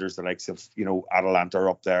pretenders, the likes of, Atalanta are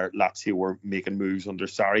up there. Lazio were making moves under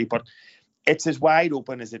Sarri. But it's as wide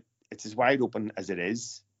open as it's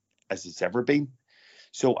ever been.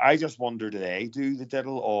 So I just wonder, do they do the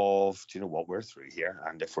diddle of, do you know what, we're through here,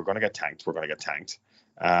 and if we're going to get tanked, we're going to get tanked.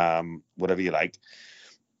 Whatever you like.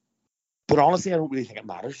 But honestly, I don't really think it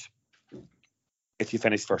matters if you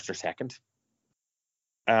finish first or second.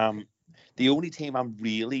 The only team I'm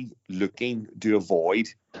really looking to avoid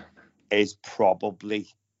is probably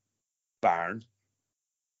Bayern,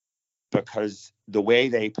 because the way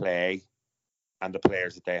they play and the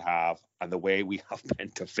players that they have and the way we have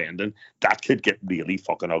been defending, that could get really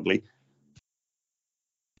fucking ugly.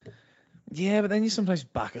 Yeah, but then you sometimes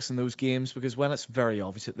back us in those games, because when it's very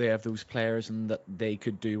obvious that they have those players and that they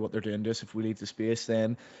could do what they're doing to us if we leave the space,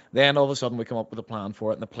 then all of a sudden we come up with a plan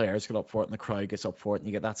for it and the players get up for it and the crowd gets up for it and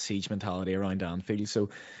you get that siege mentality around Anfield. So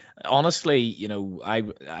honestly,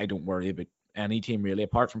 I don't worry about any team really,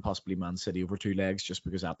 apart from possibly Man City over two legs, just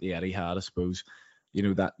because at the Etihad, I suppose,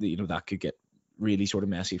 that could get really sort of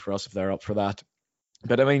messy for us if they're up for that.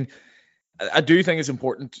 But I mean, I do think it's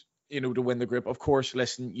important, to win the group. Of course,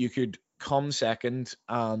 listen, you could come second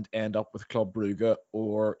and end up with Club Brugge,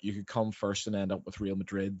 or you could come first and end up with Real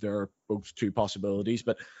Madrid. There are both two possibilities.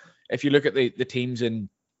 But if you look at the teams in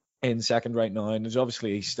second right now, and there's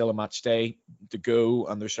obviously still a match day to go,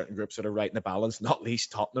 and there's certain groups that are right in the balance, not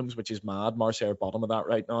least Tottenham's, which is mad. Marseille are bottom of that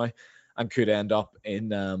right now, and could end up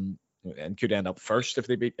first if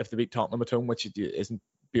they beat Tottenham at home, which isn't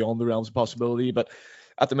beyond the realms of possibility. But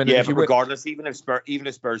at the minute, but regardless, even if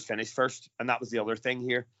Spurs finish first, and that was the other thing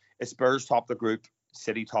here, if Spurs top the group,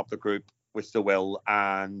 City top the group, which they will,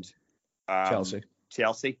 and Chelsea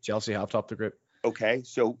have topped the group. Okay,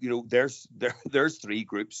 so there's three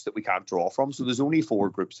groups that we can't draw from. So there's only four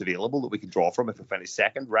groups available that we can draw from if we finish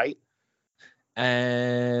second, right?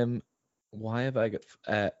 Why have I got?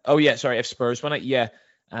 If Spurs win it, yeah.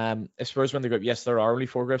 If Spurs win the group, yes, there are only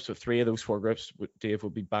four groups, but three of those four groups, Dave,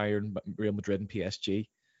 will be Bayern, Real Madrid, and PSG.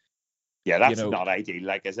 Yeah, that's not ideal.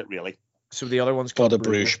 Like, is it really? So the other one's Club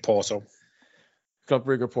Brugge, Porto. Club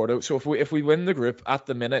Brugge, Porto. So if we win the group at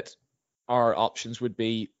the minute, our options would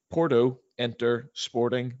be Porto, Inter,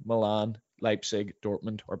 Sporting, Milan, Leipzig,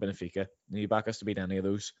 Dortmund, or Benfica. And you back us to beat any of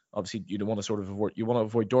those. Obviously, you don't want to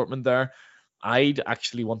avoid Dortmund there. I'd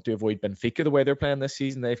actually want to avoid Benfica the way they're playing this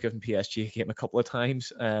season. They've given PSG a game a couple of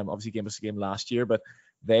times. Obviously gave us a game last year, but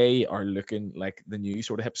they are looking like the new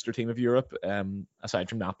sort of hipster team of Europe, aside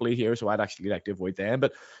from Napoli here. So I'd actually like to avoid them.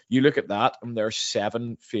 But you look at that, and there are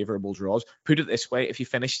 7 favourable draws. Put it this way: if you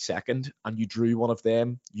finished second and you drew one of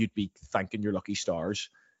them, you'd be thanking your lucky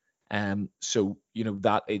stars. So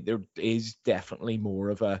that there is definitely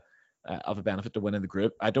more of a benefit to winning the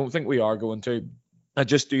group. I don't think we are going to. I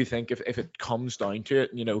just do think if it comes down to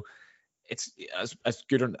it, it's as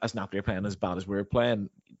good as Napoli are playing, as bad as we're playing,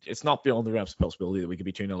 it's not beyond the realms of possibility that we could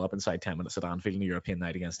be 2-0 up inside 10 minutes at Anfield in a European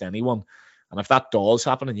night against anyone. And if that does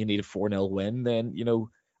happen and you need a 4-0 win, then,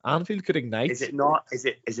 Anfield could ignite. Is it not a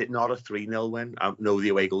 3-0 win? No, the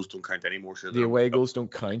away goals don't count anymore. So the away goals don't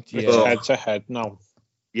count. Yeah. It's head-to-head now.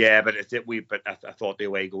 Yeah, but I thought the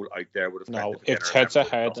away goal out there would have. No, it's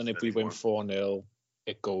head-to-head, and if we win 4-0,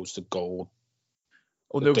 it goes to goal.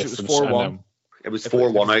 Oh no, because it was 4-1. It was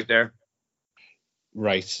 4-1 out there.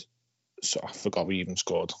 Right. So I forgot we even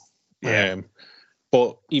scored. Yeah.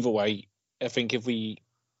 But either way, I think do we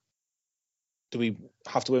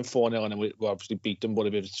have to win 4-0 and then we obviously beat them? But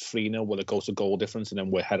if it's 3-0, will it go to goal difference and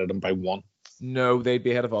then we're ahead of them by 1? No, they'd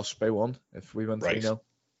be ahead of us by 1 if we win 3-0.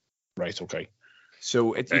 Right. Okay.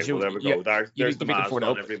 So there we go. There's the math on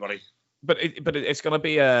everybody. But it's going to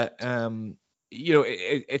be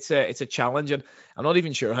it's a challenge, and I'm not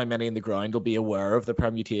even sure how many in the ground will be aware of the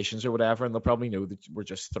permutations or whatever, and they'll probably know that we're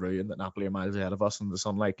just through and that Napoli are miles ahead of us, and it's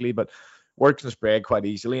unlikely, but word can spread quite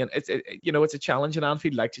easily. And it's a challenge, and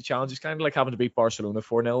Anfield likes a challenge. It's kind of like having to beat Barcelona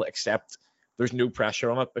 4-0, except there's no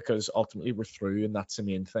pressure on it because ultimately we're through, and that's the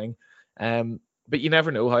main thing. But you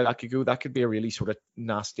never know how that could go. That could be a really sort of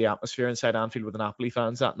nasty atmosphere inside Anfield with the Napoli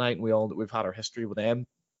fans that night, and we've had our history with them.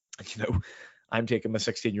 And, I'm taking my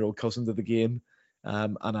 16-year-old cousin to the game,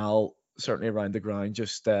 and I'll certainly around the ground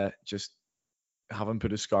just have him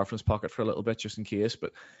put his scarf in his pocket for a little bit just in case.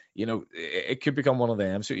 But it could become one of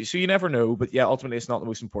them. So you never know. But yeah, ultimately it's not the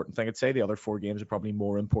most important thing. I'd say the other 4 games are probably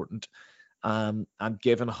more important. And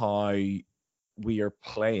given how we are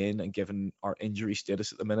playing and given our injury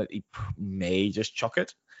status at the minute, he may just chuck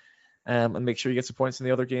it and make sure he gets the points in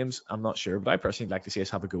the other games. I'm not sure, but I personally like to see us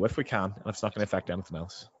have a go if we can, and it's not going to affect anything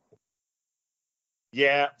else.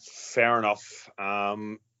 Yeah, fair enough.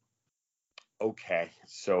 Okay,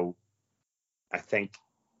 so I think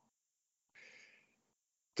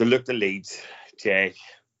to look at Leeds, Jay,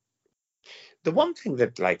 the one thing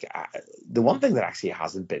that actually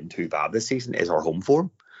hasn't been too bad this season is our home form.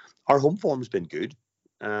 Our home form's been good.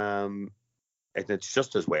 And it's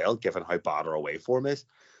just as well, given how bad our away form is.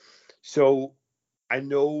 So I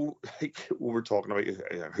know, like, we were talking about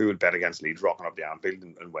who would bet against Leeds rocking up the Anfield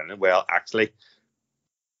and winning. Well, actually,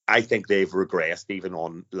 I think they've regressed even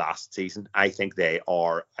on last season. I think they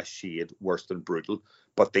are a shade worse than brutal,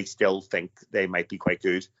 but they still think they might be quite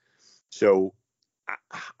good. So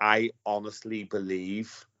I honestly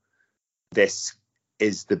believe this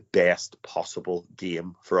is the best possible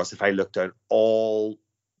game for us. If I looked at all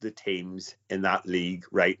the teams in that league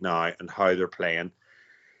right now and how they're playing,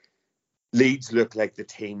 Leeds look like the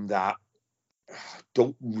team that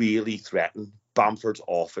don't really threaten. Bamford's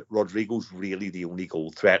off it. Rodrigo's really the only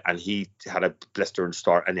goal threat, and he had a blistering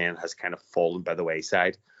start and then has kind of fallen by the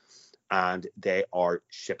wayside. And they are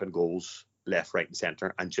shipping goals left, right, and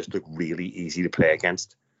centre and just look really easy to play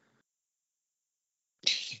against.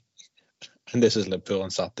 And this is Liverpool on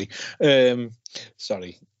Saturday.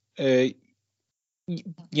 Sorry. It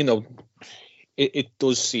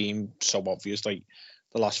does seem so obvious. Like,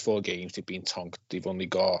 the last 4 games, they've been tonked. They've only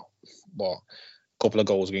got, a couple of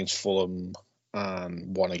goals against Fulham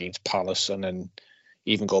and 1 against Palace. And then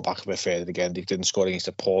even go back a bit further again, they didn't score against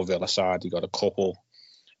the poor Villa side. They got a couple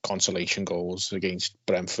consolation goals against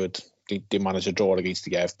Brentford. They managed to draw against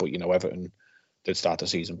the Ev, but, Everton did start the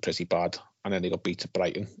season pretty bad. And then they got beat to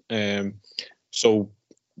Brighton. So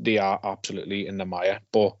they are absolutely in the mire.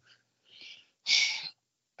 But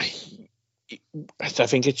I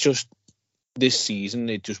think it's just, this season,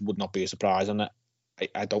 it just would not be a surprise. And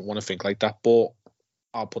I don't want to think like that, but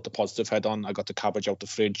I'll put the positive head on. I got the cabbage out the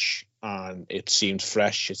fridge and it seemed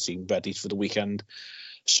fresh. It seemed ready for the weekend.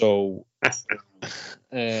 So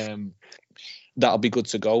that'll be good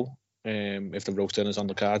to go if the roast dinner's on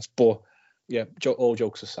the cards. But yeah, all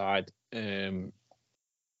jokes aside, if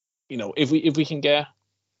we can get,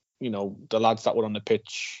 the lads that were on the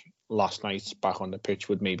pitch last night back on the pitch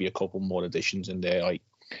with maybe a couple more additions in there, like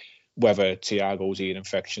whether Thiago's ear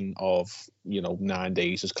infection of 9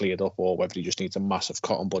 days has cleared up, or whether he just needs a massive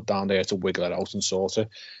cotton bud down there to wiggle it out and sort it.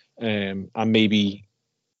 And maybe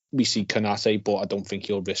we see Kanate, but I don't think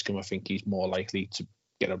he'll risk him. I think he's more likely to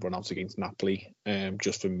get a run out against Napoli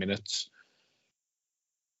just for minutes.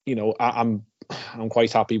 I'm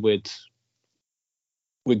quite happy with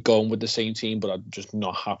going with the same team, but I'm just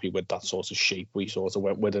not happy with that sort of shape we sort of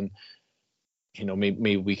went with. And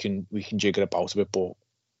maybe we can jiggle about a bit, but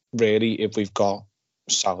really, if we've got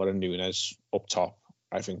Salah and Núñez up top,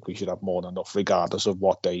 I think we should have more than enough, regardless of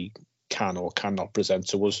what they can or cannot present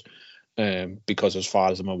to us. Because as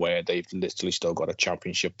far as I'm aware, they've literally still got a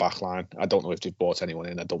championship backline. I don't know if they've brought anyone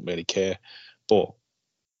in. I don't really care, but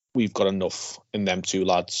we've got enough in them 2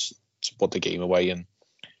 lads to put the game away. And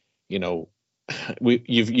you've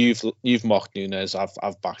mocked Núñez.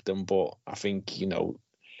 I've backed him, but I think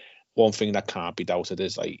one thing that can't be doubted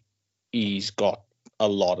is, like, he's got a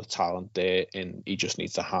lot of talent there, and he just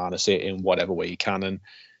needs to harness it in whatever way he can. And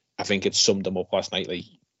I think it summed him up last night, like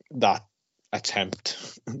that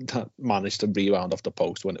attempt that managed to rebound off the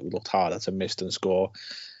post when it looked harder to miss than score,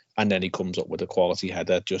 and then he comes up with a quality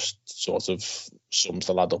header, just sort of sums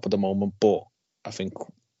the lad up at the moment. But I think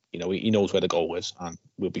he knows where the goal is, and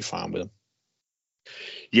we'll be fine with him.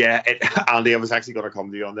 Yeah, Andy, I was actually going to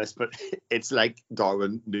come to you on this, but it's like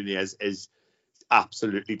Darwin Núñez is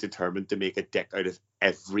absolutely determined to make a dick out of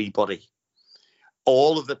everybody.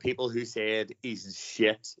 All of the people who said he's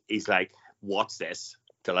shit, he's like, what's this?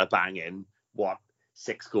 Till I bang in,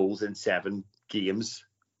 6 goals in 7 games?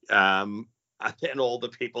 And then all the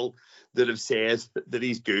people that have said that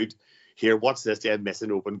he's good, here, what's this? They miss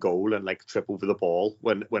an open goal and like trip over the ball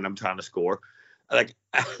when I'm trying to score. Like,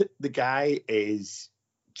 the guy is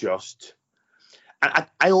just,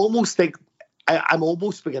 I almost think, I'm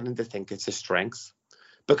almost beginning to think it's a strength,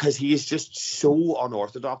 because he is just so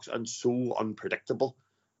unorthodox and so unpredictable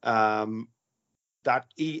that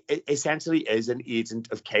he essentially is an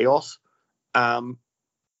agent of chaos. I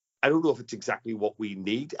don't know if it's exactly what we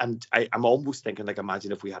need, and I'm almost thinking, like,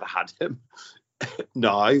 imagine if we had him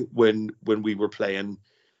now when we were playing,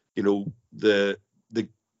 the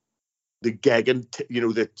Gegen,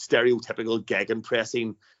 the stereotypical Gegen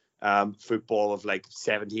pressing football of like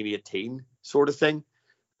 17, 18 sort of thing.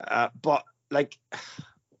 But like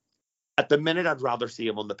at the minute, I'd rather see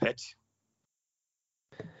him on the pitch.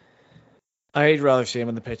 I'd rather see him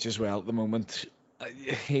on the pitch as well at the moment.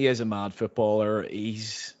 He is a mad footballer.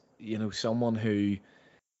 He's, someone who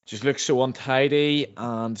just looks so untidy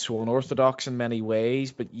and so unorthodox in many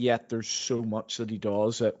ways, but yet there's so much that he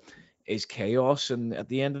does that is chaos. And at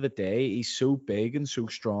the end of the day, he's so big and so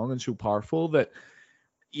strong and so powerful that,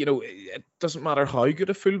 it doesn't matter how good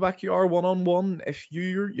a fullback you are one-on-one. If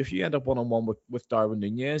you end up one-on-one with Darwin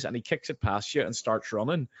Núñez and he kicks it past you and starts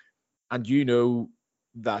running, and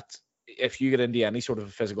that if you get into any sort of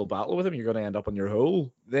a physical battle with him, you're going to end up on your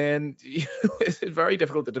hole, then it's very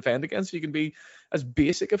difficult to defend against. You can be as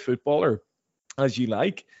basic a footballer as you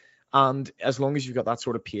like, and as long as you've got that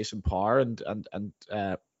sort of pace and power and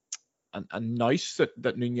nice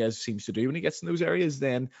that Núñez seems to do when he gets in those areas,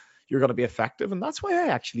 then you're going to be effective. And that's why I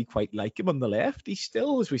actually quite like him on the left. He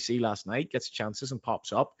still, as we see last night, gets chances and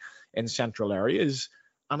pops up in central areas.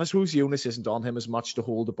 And I suppose the onus isn't on him as much to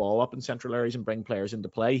hold the ball up in central areas and bring players into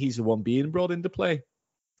play. He's the one being brought into play.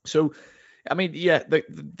 So, I mean, yeah,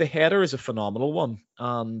 the header is a phenomenal one.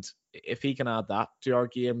 And if he can add that to our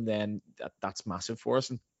game, then that's massive for us.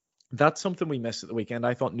 And that's something we missed at the weekend.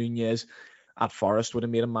 I thought Núñez at Forest would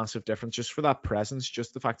have made a massive difference just for that presence,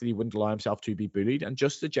 just the fact that he wouldn't allow himself to be bullied, and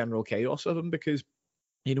just the general chaos of him. Because,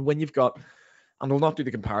 when you've got... And we'll not do the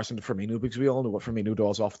comparison to Firmino because we all know what Firmino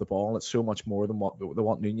does off the ball. It's so much more than what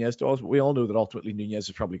Núñez does. But we all know that ultimately Núñez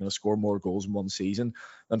is probably going to score more goals in one season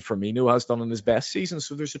than Firmino has done in his best season.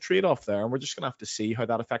 So there's a trade-off there, and we're just going to have to see how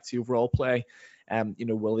that affects the overall play.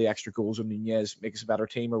 Will the extra goals of Núñez make us a better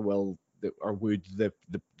team, or would the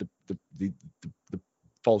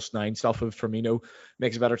false nine stuff of Firmino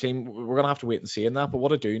make us a better team? We're going to have to wait and see in that. But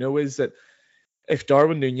what I do know is that if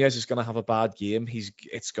Darwin Núñez is going to have a bad game,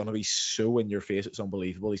 it's going to be so in your face. It's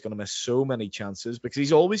unbelievable. He's going to miss so many chances because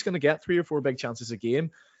he's always going to get 3 or 4 big chances a game.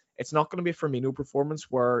 It's not going to be a Firmino performance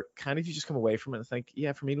where kind of you just come away from it and think,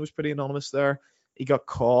 yeah, Firmino was pretty anonymous there. He got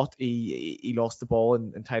caught. He lost the ball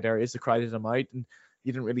in tight areas. They crowded him out, and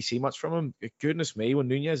you didn't really see much from him. Goodness me, when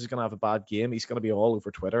Núñez is going to have a bad game, he's going to be all over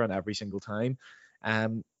Twitter and every single time.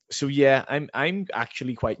 So yeah, I'm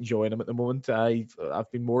actually quite enjoying him at the moment.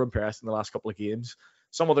 I've been more impressed in the last couple of games.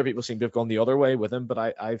 Some other people seem to have gone the other way with him, but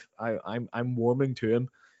I'm warming to him.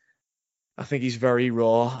 I think he's very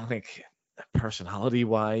raw. I think personality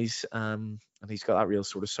wise, and he's got that real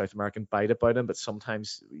sort of South American bite about him. But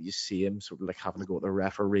sometimes you see him sort of like having to go at the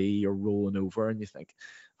referee or rolling over, and you think,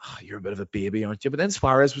 oh, you're a bit of a baby, aren't you? But then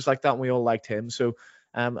Suarez was like that, and we all liked him. So.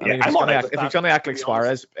 If he's going to act like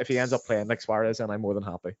Suarez, if he ends up playing like Suarez, then I'm more than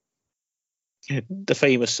happy. The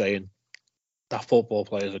famous saying, that football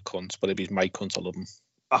player's a cunt, but if he's my cunt, I love him.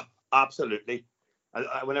 Absolutely.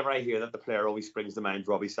 Whenever I hear that, the player always springs to mind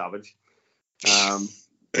Robbie Savage. Were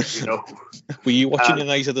you watching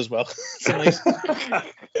United as well? Because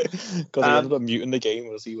he ended up muting the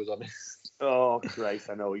game as he was on it. Oh, Christ,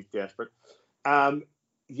 I know he's desperate.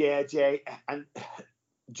 Yeah, Jay, and...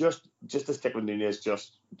 Just to stick with Núñez,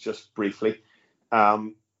 just briefly,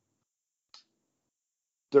 there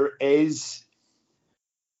is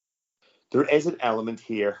an element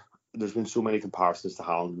here. There's been so many comparisons to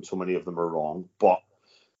Haaland, and so many of them are wrong. But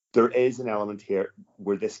there is an element here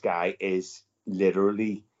where this guy is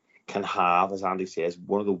literally can have, as Andy says,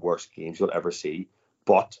 one of the worst games you'll ever see.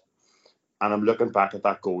 And I'm looking back at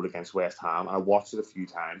that goal against West Ham, and I watched it a few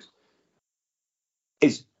times.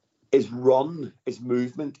 His run, his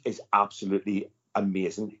movement is absolutely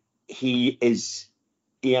amazing. He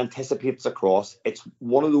anticipates a cross. It's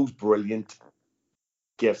one of those brilliant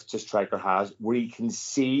gifts a striker has where he can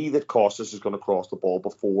see that Kostas is going to cross the ball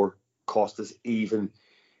before Kostas even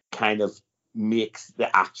kind of makes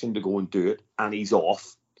the action to go and do it, and he's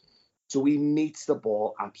off. So he meets the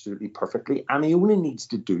ball absolutely perfectly, and he only needs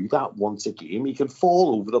to do that once a game. He can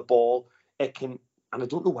fall over the ball. And I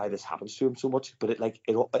don't know why this happens to him so much, but it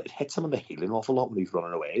hits him on the heel an awful lot when he's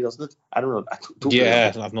running away, doesn't it? I don't know.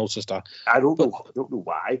 I've noticed that. I don't know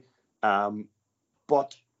why.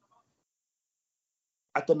 But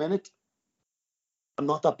at the minute, I'm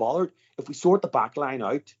not that bothered. If we sort the back line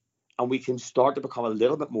out and we can start to become a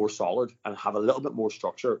little bit more solid and have a little bit more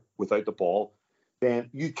structure without the ball, then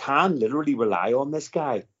you can literally rely on this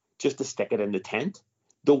guy just to stick it in the tent,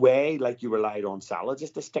 the way like you relied on Salah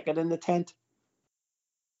just to stick it in the tent.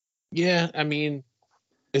 Yeah, I mean,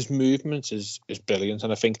 his movement is brilliant,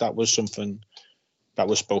 and I think that was something that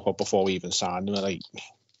was spoke up before we even signed him. Like,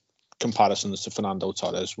 comparisons to Fernando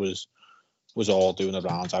Torres was all doing the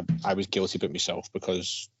rounds. I was guilty of it myself,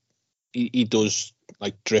 because he does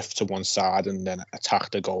like drift to one side and then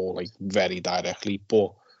attack the goal like very directly.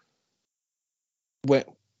 But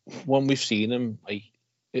when we've seen him, like,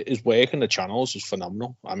 his work in the channels is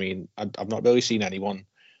phenomenal. I mean, I've not really seen anyone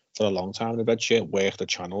for a long time in the red shirt work the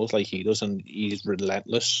channels like he does, and he's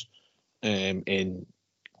relentless in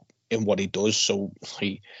what he does. So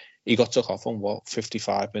he got took off on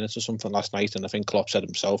 55 minutes or something last night, and I think Klopp said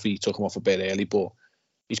himself he took him off a bit early, but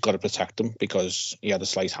he's got to protect him because he had a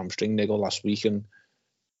slight hamstring niggle last week, and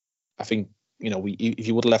I think, you know, if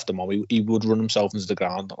he would have left him on, he would run himself into the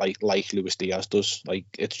ground like Luis Diaz does. Like,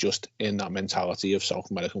 it's just in that mentality of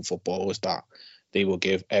South American footballers that they will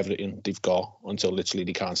give everything they've got until literally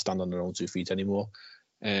they can't stand on their own 2 feet anymore.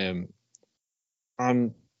 And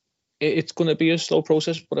it's going to be a slow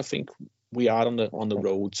process, but I think we are on the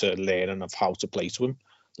road to learning of how to play to him.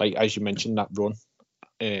 Like, as you mentioned, that run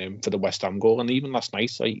for the West Ham goal, and even last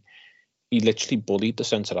night, like, he literally bullied the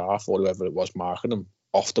centre half or whoever it was marking him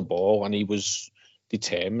off the ball, and he was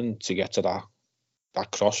determined to get to that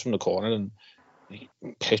cross from the corner, and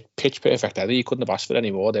pitch perfect header. He couldn't have asked for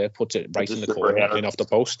any more there. Puts it right in the corner and off the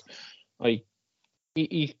post. Like,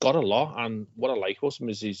 he got a lot, and what I like about him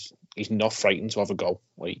is he's not frightened to have a go.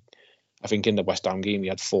 Like, I think in the West Ham game he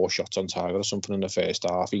had 4 shots on target or something in the first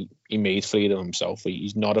half. He made 3 of them himself.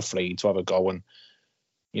 He's not afraid to have a go, and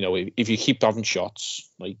you know, if you keep having shots,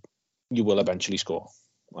 like, you will eventually score.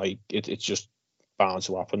 Like, it's just bound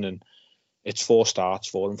to happen, and it's 4 starts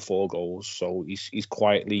for him, 4 goals. So he's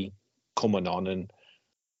quietly coming on, and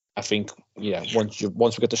I think, yeah, once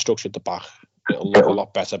we get the structure at the back, it'll look a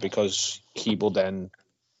lot better, because he will then,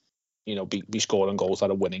 you know, be scoring goals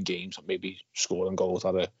out of winning games, and maybe scoring goals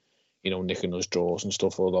out of, you know, nicking those draws and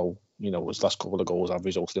stuff. Although, you know, his last couple of goals have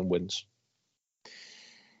resulted in wins.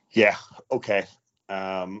 Yeah. Okay.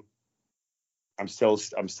 I'm still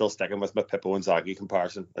sticking with my Pippo Inzaghi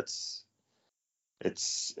comparison. It's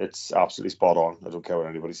absolutely spot on. I don't care what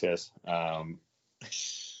anybody says.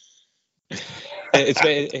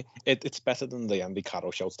 It's better than the Andy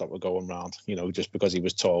Carroll shots that were going round, you know, just because he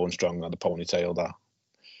was tall and strong and had a ponytail. That,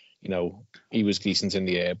 you know, he was decent in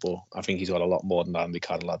the air, but I think he's got a lot more than Andy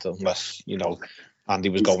Carroll had, unless, you know, Andy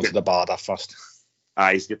was going to the bar that fast.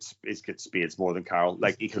 He's got speeds more than Carroll.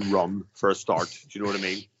 Like, he can run for a start. Do you know what I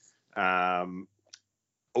mean?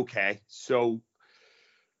 Okay, so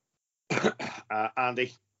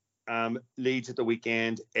Andy, Leeds at the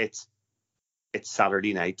weekend. It's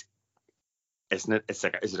Saturday night, isn't it? Is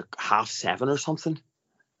it 7:30 or something?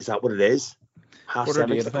 Is that what it is?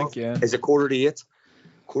 7:30, I think. Yeah. Is it 7:45?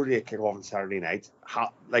 7:45 kick off on Saturday night,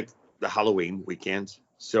 like the Halloween weekend.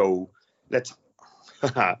 So let's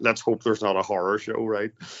hope there's not a horror show,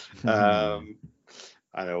 right?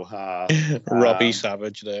 I know. Robbie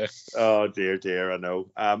Savage there. Oh dear, I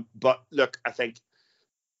know. But look, I think,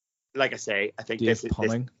 like I say, I think this is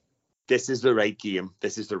the right game.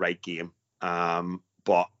 This is the right game.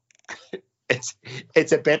 But it's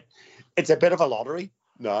a bit of a lottery.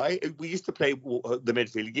 No, we used to play the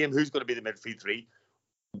midfield game. Who's going to be the midfield 3?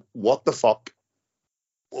 What the fuck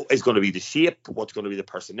is going to be the shape? What's going to be the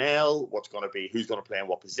personnel? What's going to be who's going to play in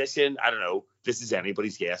what position? I don't know. This is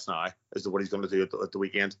anybody's guess now as to what he's going to do at the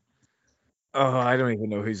weekend. Oh, I don't even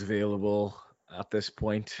know who's available at this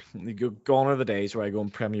point. Gone are the days where I go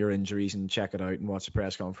and Premier Injuries and check it out and watch the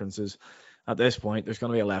press conferences. At this point, there's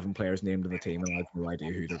going to be 11 players named in the team, and I have no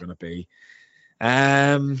idea who they're going to be.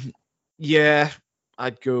 Yeah,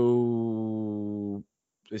 I'd go.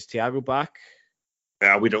 Is Thiago back?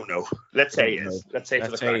 We don't know. Let's say he is. Let's say he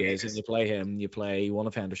is. And you play him, you play one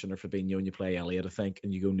of Henderson or Fabinho, and you play Elliott, I think,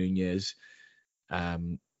 and you go Nunez.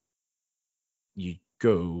 You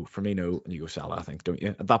go Firmino and you go Salah, I think, don't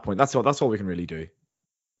you? At that point, that's all we can really do.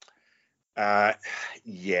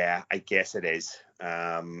 Yeah, I guess it is.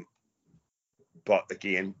 But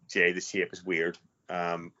again, Jay, the shape is weird.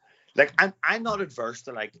 Like, I'm not adverse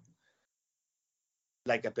to like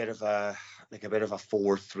a bit of a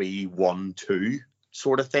 4-3-1-2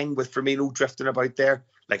 sort of thing with Firmino drifting about there,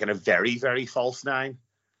 like in a very, very false 9,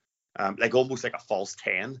 like almost like a false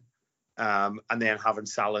 10, and then having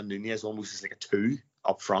Salah and Nunez almost as like a 2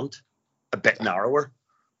 up front, a bit narrower.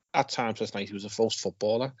 At times last night he was a false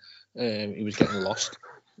footballer. He was getting lost,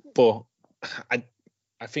 but I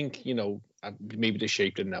think, you know, maybe the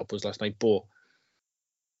shape didn't help us last night, but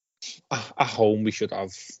at home we should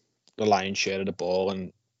have the lion's share of the ball,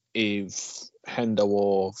 and if Hendo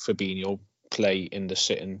or Fabinho play in the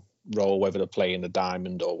sitting role, whether they play in the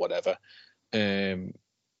diamond or whatever,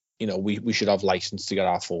 you know, we should have license to get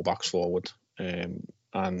our fullbacks forward. And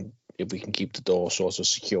if we can keep the door sort of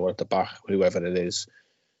secure at the back, whoever it is,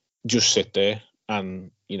 just sit there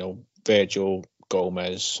and, Virgil,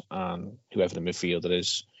 Gomez and whoever the midfielder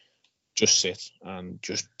is, just sit and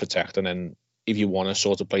just protect. And then if you want to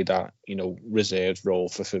sort of play that, reserved role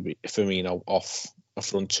for Firmino off a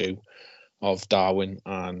front two of Darwin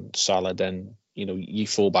and Salah, then, your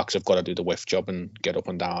fullbacks have got to do the whiff job and get up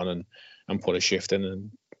and down and put a shift in.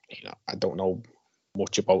 And, I don't know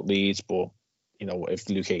much about Leeds, but, if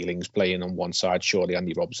Luke Ayling's playing on one side, surely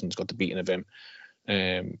Andy Robertson's got the beating of him.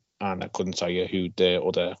 And I couldn't tell you who the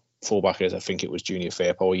other fullback is. I think it was Junior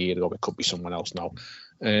Firpo a year ago. It could be someone else now.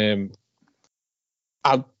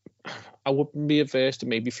 I wouldn't be averse to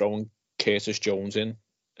maybe throwing Curtis Jones in,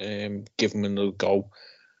 give him another go,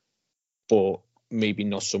 but maybe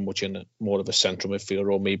not so much in more of a central midfield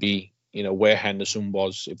role. Maybe, where Henderson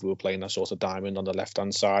was, if we were playing that sort of diamond on the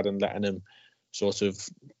left-hand side and letting him sort of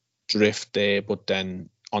drift there, but then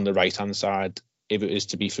on the right-hand side, if it is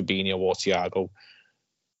to be Fabinho or Thiago,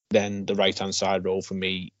 then the right-hand side role for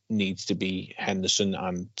me needs to be Henderson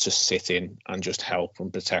and to sit in and just help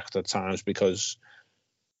and protect at times, because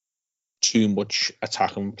too much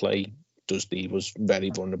attack and play does leave us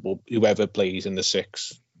very vulnerable. Whoever plays in the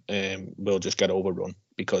six will just get overrun,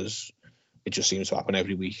 because it just seems to happen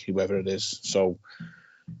every week, whoever it is. So,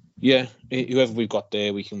 yeah, whoever we've got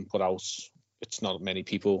there, we can put out. It's not many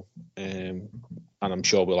people, and I'm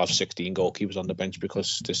sure we'll have 16 goalkeepers on the bench,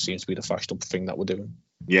 because this seems to be the fashionable thing that we're doing.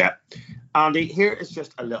 Yeah. Andy, here is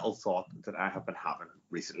just a little thought that I have been having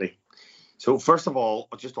recently. So, first of all,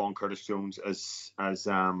 just on Curtis Jones, as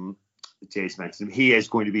Jay's mentioned, he is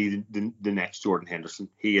going to be the next Jordan Henderson.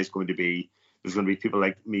 There's going to be people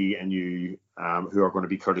like me and you who are going to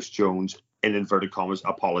be Curtis Jones, in inverted commas,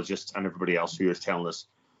 apologists, and everybody else who is telling us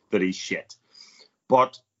that he's shit.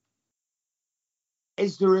 But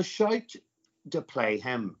is there a shout to play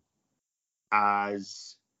him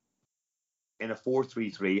as in a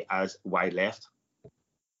 4-3-3 as wide left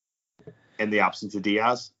in the absence of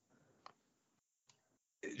Diaz?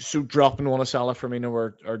 So dropping one of Salah, Firmino,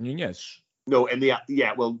 or Nunez? No,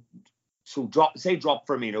 so drop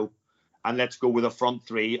Firmino, and let's go with a front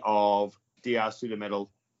three of Diaz through the middle,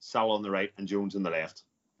 Salah on the right, and Jones on the left.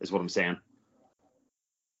 Is what I'm saying.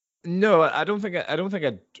 No, I don't think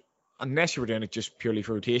I'd, unless you were doing it just purely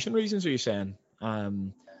for rotation reasons. Are you saying?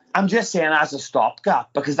 I'm just saying as a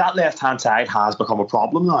stopgap, because that left-hand side has become a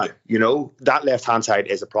problem now. That left-hand side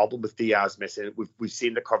is a problem with Diaz missing. We've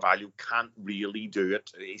seen that Carvalho can't really do it.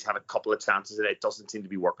 He's had a couple of chances and it doesn't seem to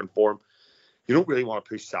be working for him. You don't really want to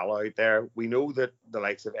push Salah out there. We know that the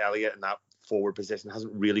likes of Elliott in that forward position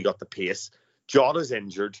hasn't really got the pace. Jota's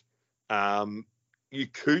injured. You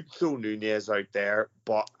could throw Nunez out there,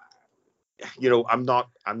 but I'm not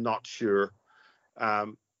sure.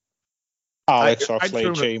 Alex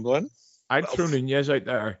Oxlade-Chamberlain. I'd throw Nunez out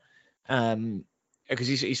there, because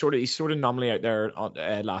he's sort of nominally out there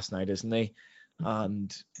last night, isn't he?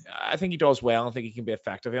 And I think he does well. I think he can be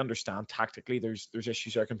effective. I understand tactically there's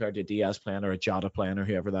issues there compared to a Diaz playing or a Jota playing or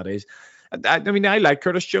whoever that is. I mean, I like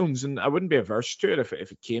Curtis Jones, and I wouldn't be averse to it if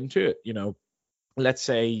it came to it. Let's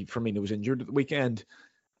say Firmino was injured at the weekend,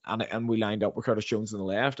 and we lined up with Curtis Jones on the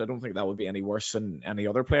left. I don't think that would be any worse than any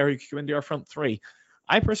other player who could come into our front three.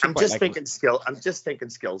 I'm just thinking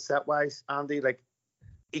skill set wise, Andy. Like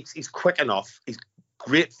he's quick enough. He's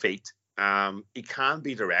great feet. He can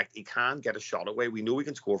be direct. He can get a shot away. We know he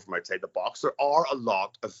can score from outside the box. There are a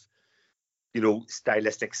lot of,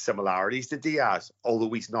 stylistic similarities to Diaz,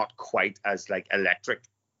 although he's not quite as electric.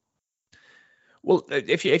 Well,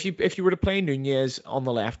 if you were to play Nunez on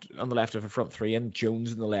the left of a front three and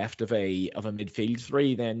Jones on the left of a midfield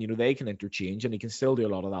three, then they can interchange and he can still do a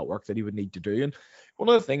lot of that work that he would need to do. And one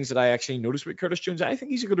of the things that I actually noticed with Curtis Jones, I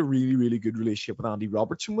think he's got a really, really good relationship with Andy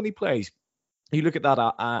Robertson when he plays. You look at that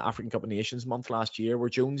African Cup of Nations month last year, where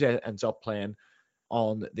Jones ends up playing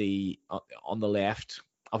on the left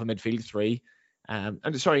of a midfield three, he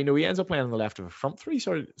ends up playing on the left of a front three.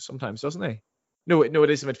 Sorry, sometimes, doesn't he? No, it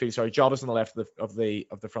is a midfield. Sorry, Jota's on the left of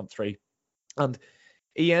the front three, and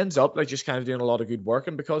he ends up just kind of doing a lot of good work.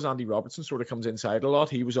 And because Andy Robertson sort of comes inside a lot,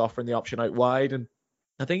 he was offering the option out wide, and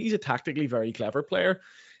I think he's a tactically very clever player.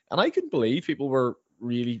 And I couldn't believe people were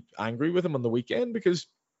really angry with him on the weekend, because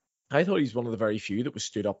I thought he's one of the very few that was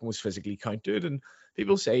stood up and was physically counted. And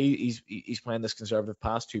people say he's playing this conservative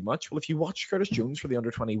pass too much. Well, if you watch Curtis Jones for the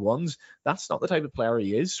under-21s, that's not the type of player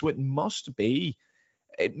he is. So it must be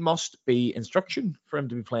instruction for him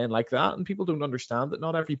to be playing like that. And people don't understand that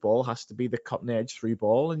not every ball has to be the cutting edge through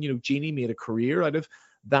ball. And, Gini made a career out of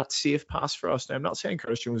that safe pass for us. Now, I'm not saying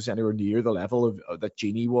Curtis Jones is anywhere near the level of that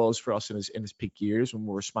Gini was for us in his peak years when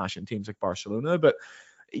we were smashing teams like Barcelona, but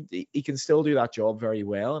he can still do that job very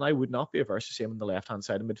well, and I would not be averse to seeing him on the left-hand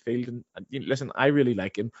side of midfield. And listen, I really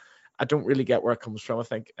like him. I don't really get where it comes from. I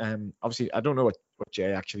think, obviously, I don't know what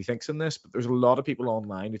Jay actually thinks in this, but there's a lot of people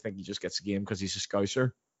online who think he just gets a game because he's a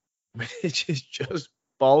Scouser, which is just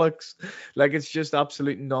bollocks. Like, it's just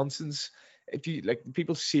absolute nonsense. If you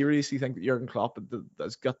people seriously think that Jurgen Klopp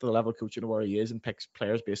has got the level of coaching where he is and picks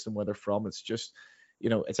players based on where they're from, it's just,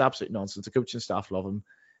 it's absolute nonsense. The coaching staff love him.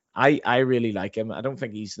 I really like him. I don't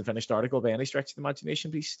think he's the finished article by any stretch of the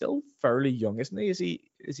imagination, but he's still fairly young, isn't he?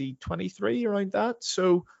 Is he 23, around that?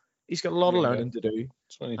 So he's got a lot of learning to do.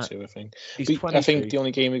 22, I think. He's 22. I think the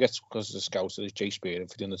only game he gets because of the scouts is Jay Spear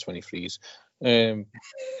for the under 23s.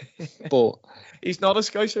 But he's not a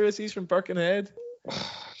Scouser, is he? He's from Birkenhead.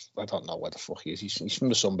 I don't know where the fuck he is. He's from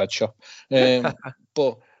the sunbed shop.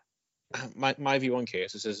 But my view on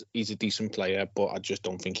Curtis is he's a decent player, but I just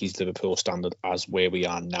don't think he's Liverpool standard as where we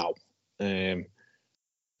are now. And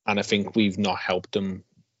I think we've not helped him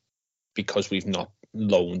because we've not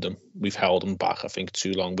loaned him. We've held him back, I think,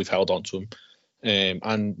 too long. We've held on to him.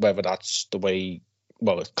 And whether that's the way,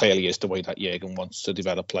 well, it clearly is the way that Jurgen wants to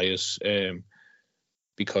develop players.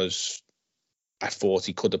 Because I thought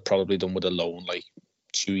he could have probably done with a loan like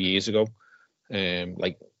 2 years ago.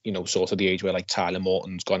 Sort of the age where like Tyler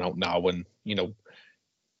Morton's gone out now and,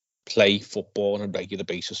 play football on a regular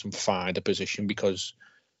basis and find a position, because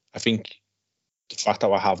I think the fact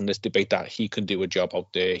that we're having this debate that he can do a job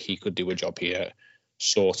out there, he could do a job here,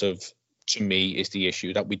 sort of, to me, is the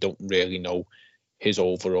issue, that we don't really know his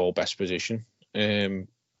overall best position. And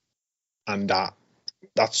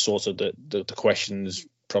that's sort of the questions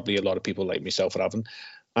probably a lot of people like myself are having.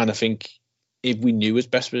 And I think if we knew his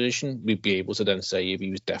best position, we'd be able to then say if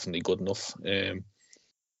he was definitely good enough.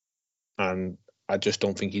 And I just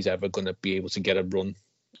don't think he's ever going to be able to get a run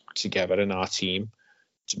together in our team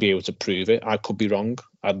to be able to prove it. I could be wrong.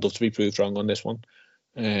 I'd love to be proved wrong on this one.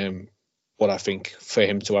 But I think for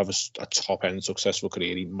him to have a top-end successful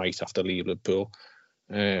career, he might have to leave Liverpool.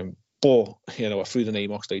 But, I threw the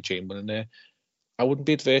name Oxlade-Chamberlain there. I wouldn't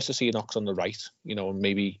be adverse to seeing Ox on the right, and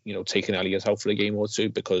maybe, taking Elliott out for a game or two,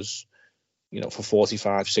 because, for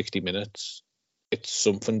 45, 60 minutes, it's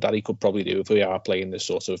something that he could probably do if we are playing this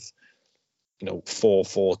sort of,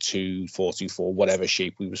 4-4-2, 4-2-4, whatever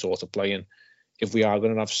shape we were sort of playing. If we are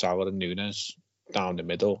going to have Salah and Núñez down the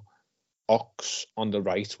middle, Ox on the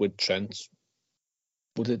right with Trent,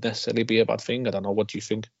 would it necessarily be a bad thing? I don't know. What do you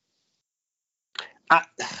think?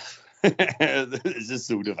 This is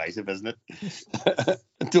so divisive, isn't it?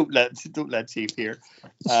 don't let Chief hear.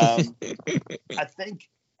 I think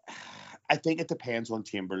it depends on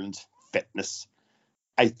Chamberlain's fitness.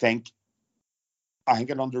 I think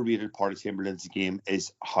an underrated part of Chamberlain's game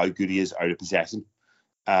is how good he is out of possession.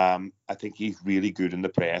 I think he's really good in the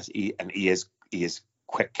press. He is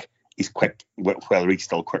quick. He's quick. Whether he's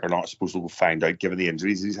still quick or not, I suppose we'll find out given the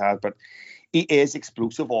injuries he's had. But he is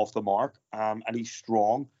explosive off the mark, and he's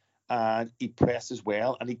strong, and he presses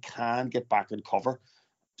well, and he can get back and cover.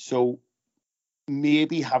 So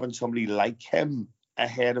maybe having somebody like him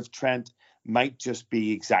ahead of Trent might just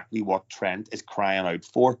be exactly what Trent is crying out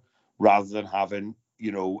for, rather than having,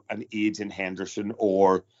 an aging Henderson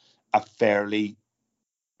or a fairly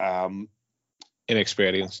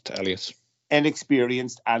inexperienced Elliott.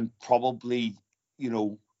 Inexperienced and probably,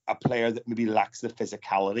 a player that maybe lacks the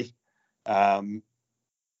physicality. By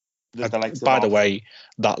the way,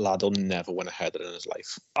 that lad will never win a header in his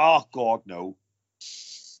life. Oh God, no.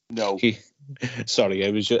 No. I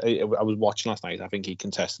was watching last night. I think he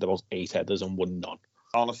contested about 8 headers and won none.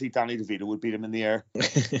 Honestly, Danny DeVito would beat him in the air.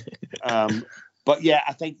 But yeah,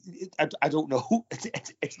 I think I don't know.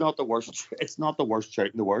 It's not the worst. It's not the worst shout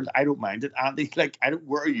in the world. I don't mind it, Andy.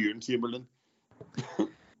 Where are you in Chamberlain?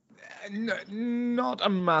 Not a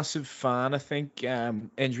massive fan. I think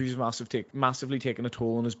injuries massively taken a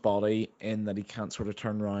toll on his body, in that he can't sort of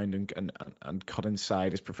turn around and cut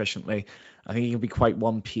inside as proficiently. I think he can be quite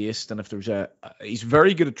one-paced, and if there's he's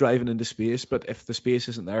very good at driving into space, but if the space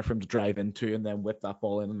isn't there for him to drive into and then whip that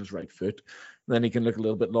ball in on his right foot, then he can look a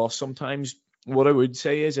little bit lost sometimes. What I would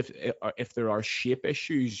say is if there are shape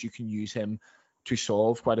issues, you can use him to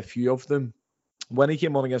solve quite a few of them. When he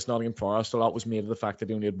came on against Nottingham Forest, a lot was made of the fact that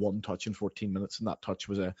he only had one touch in 14 minutes, and that touch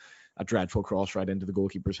was a dreadful cross right into the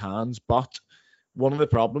goalkeeper's hands. But one of the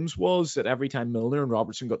problems was that every time Milner and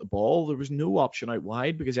Robertson got the ball, there was no option out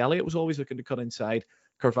wide, because Elliott was always looking to cut inside,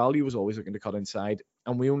 Carvalho was always looking to cut inside,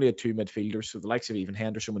 and we only had 2 midfielders, so the likes of even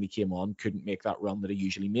Henderson, when he came on, couldn't make that run that he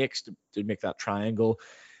usually makes to make that triangle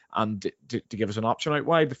and to give us an option out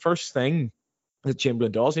wide. The first thing that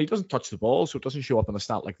Chamberlain does, he doesn't touch the ball, so it doesn't show up in a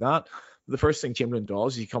stat like that, The first thing Chamberlain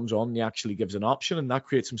does, he comes on and he actually gives an option, and that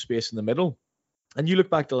creates some space in the middle. And you look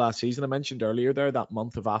back to last season, I mentioned earlier there, that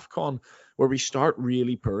month of AFCON, where we start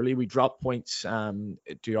really poorly. We drop points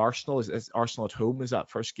to Arsenal. Is Arsenal at home is that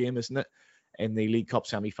first game, isn't it? In the League Cup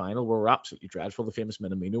semi-final, where we're absolutely dreadful. The famous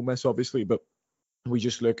Minamino miss, obviously. But we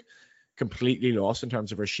just look completely lost in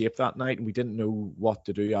terms of our shape that night, and we didn't know what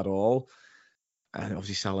to do at all. And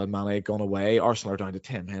obviously Salah and Mane had gone away. Arsenal are down to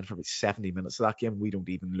 10 men for about 70 minutes of that game. We don't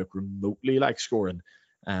even look remotely like scoring.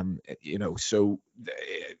 So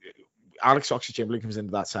Alex Oxlade-Chamberlain comes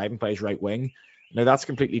into that side and plays right wing. Now that's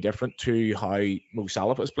completely different to how Mo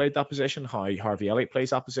Salah has played that position, how Harvey Elliott plays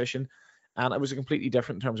that position. And it was a completely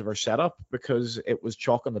different in terms of our setup, because it was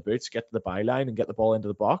chalk on the boots, get to the byline and get the ball into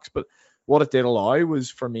the box. But what it did allow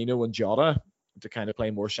was Firmino and Jota to kind of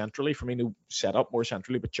play more centrally. Firmino set up more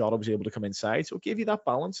centrally, but Jota was able to come inside. So it gave you that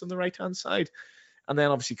balance on the right-hand side. And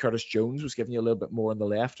then obviously Curtis Jones was giving you a little bit more on the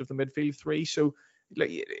left of the midfield three. So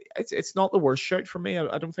it's not the worst shout for me.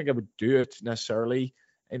 I don't think I would do it necessarily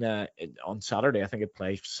on Saturday. I think I'd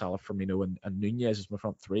play Salah, Firmino and Nunez as my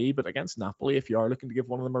front three. But against Napoli, if you are looking to give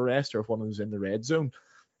one of them a rest, or if one of them's in the red zone,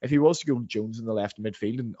 if he was to go Jones in the left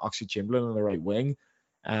midfield and Oxlade-Chamberlain on the right wing,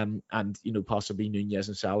 and possibly Nunez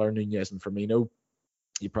and Salah, or Nunez and Firmino,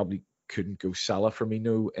 you probably couldn't go Salah,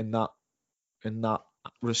 Firmino in that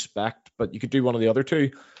respect, but you could do one of the other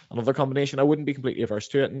two, another combination. I wouldn't be completely averse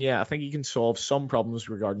to it. And yeah, I think he can solve some problems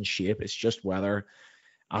regarding shape. It's just whether,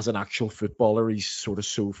 as an actual footballer, he's sort of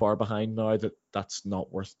so far behind now that that's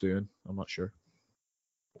not worth doing. I'm not sure.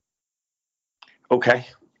 Okay.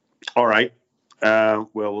 All right. Well,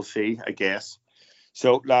 we'll see, I guess.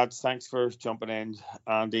 So, lads, thanks for jumping in.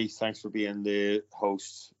 Andy, thanks for being the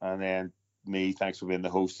host. And then me, thanks for being the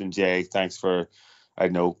host. And Jay, thanks for,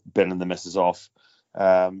 binning the missus off.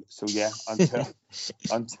 So yeah,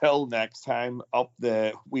 until next time,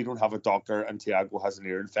 we don't have a doctor and Thiago has an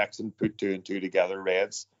ear infection, put 2 and 2 together,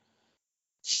 Reds.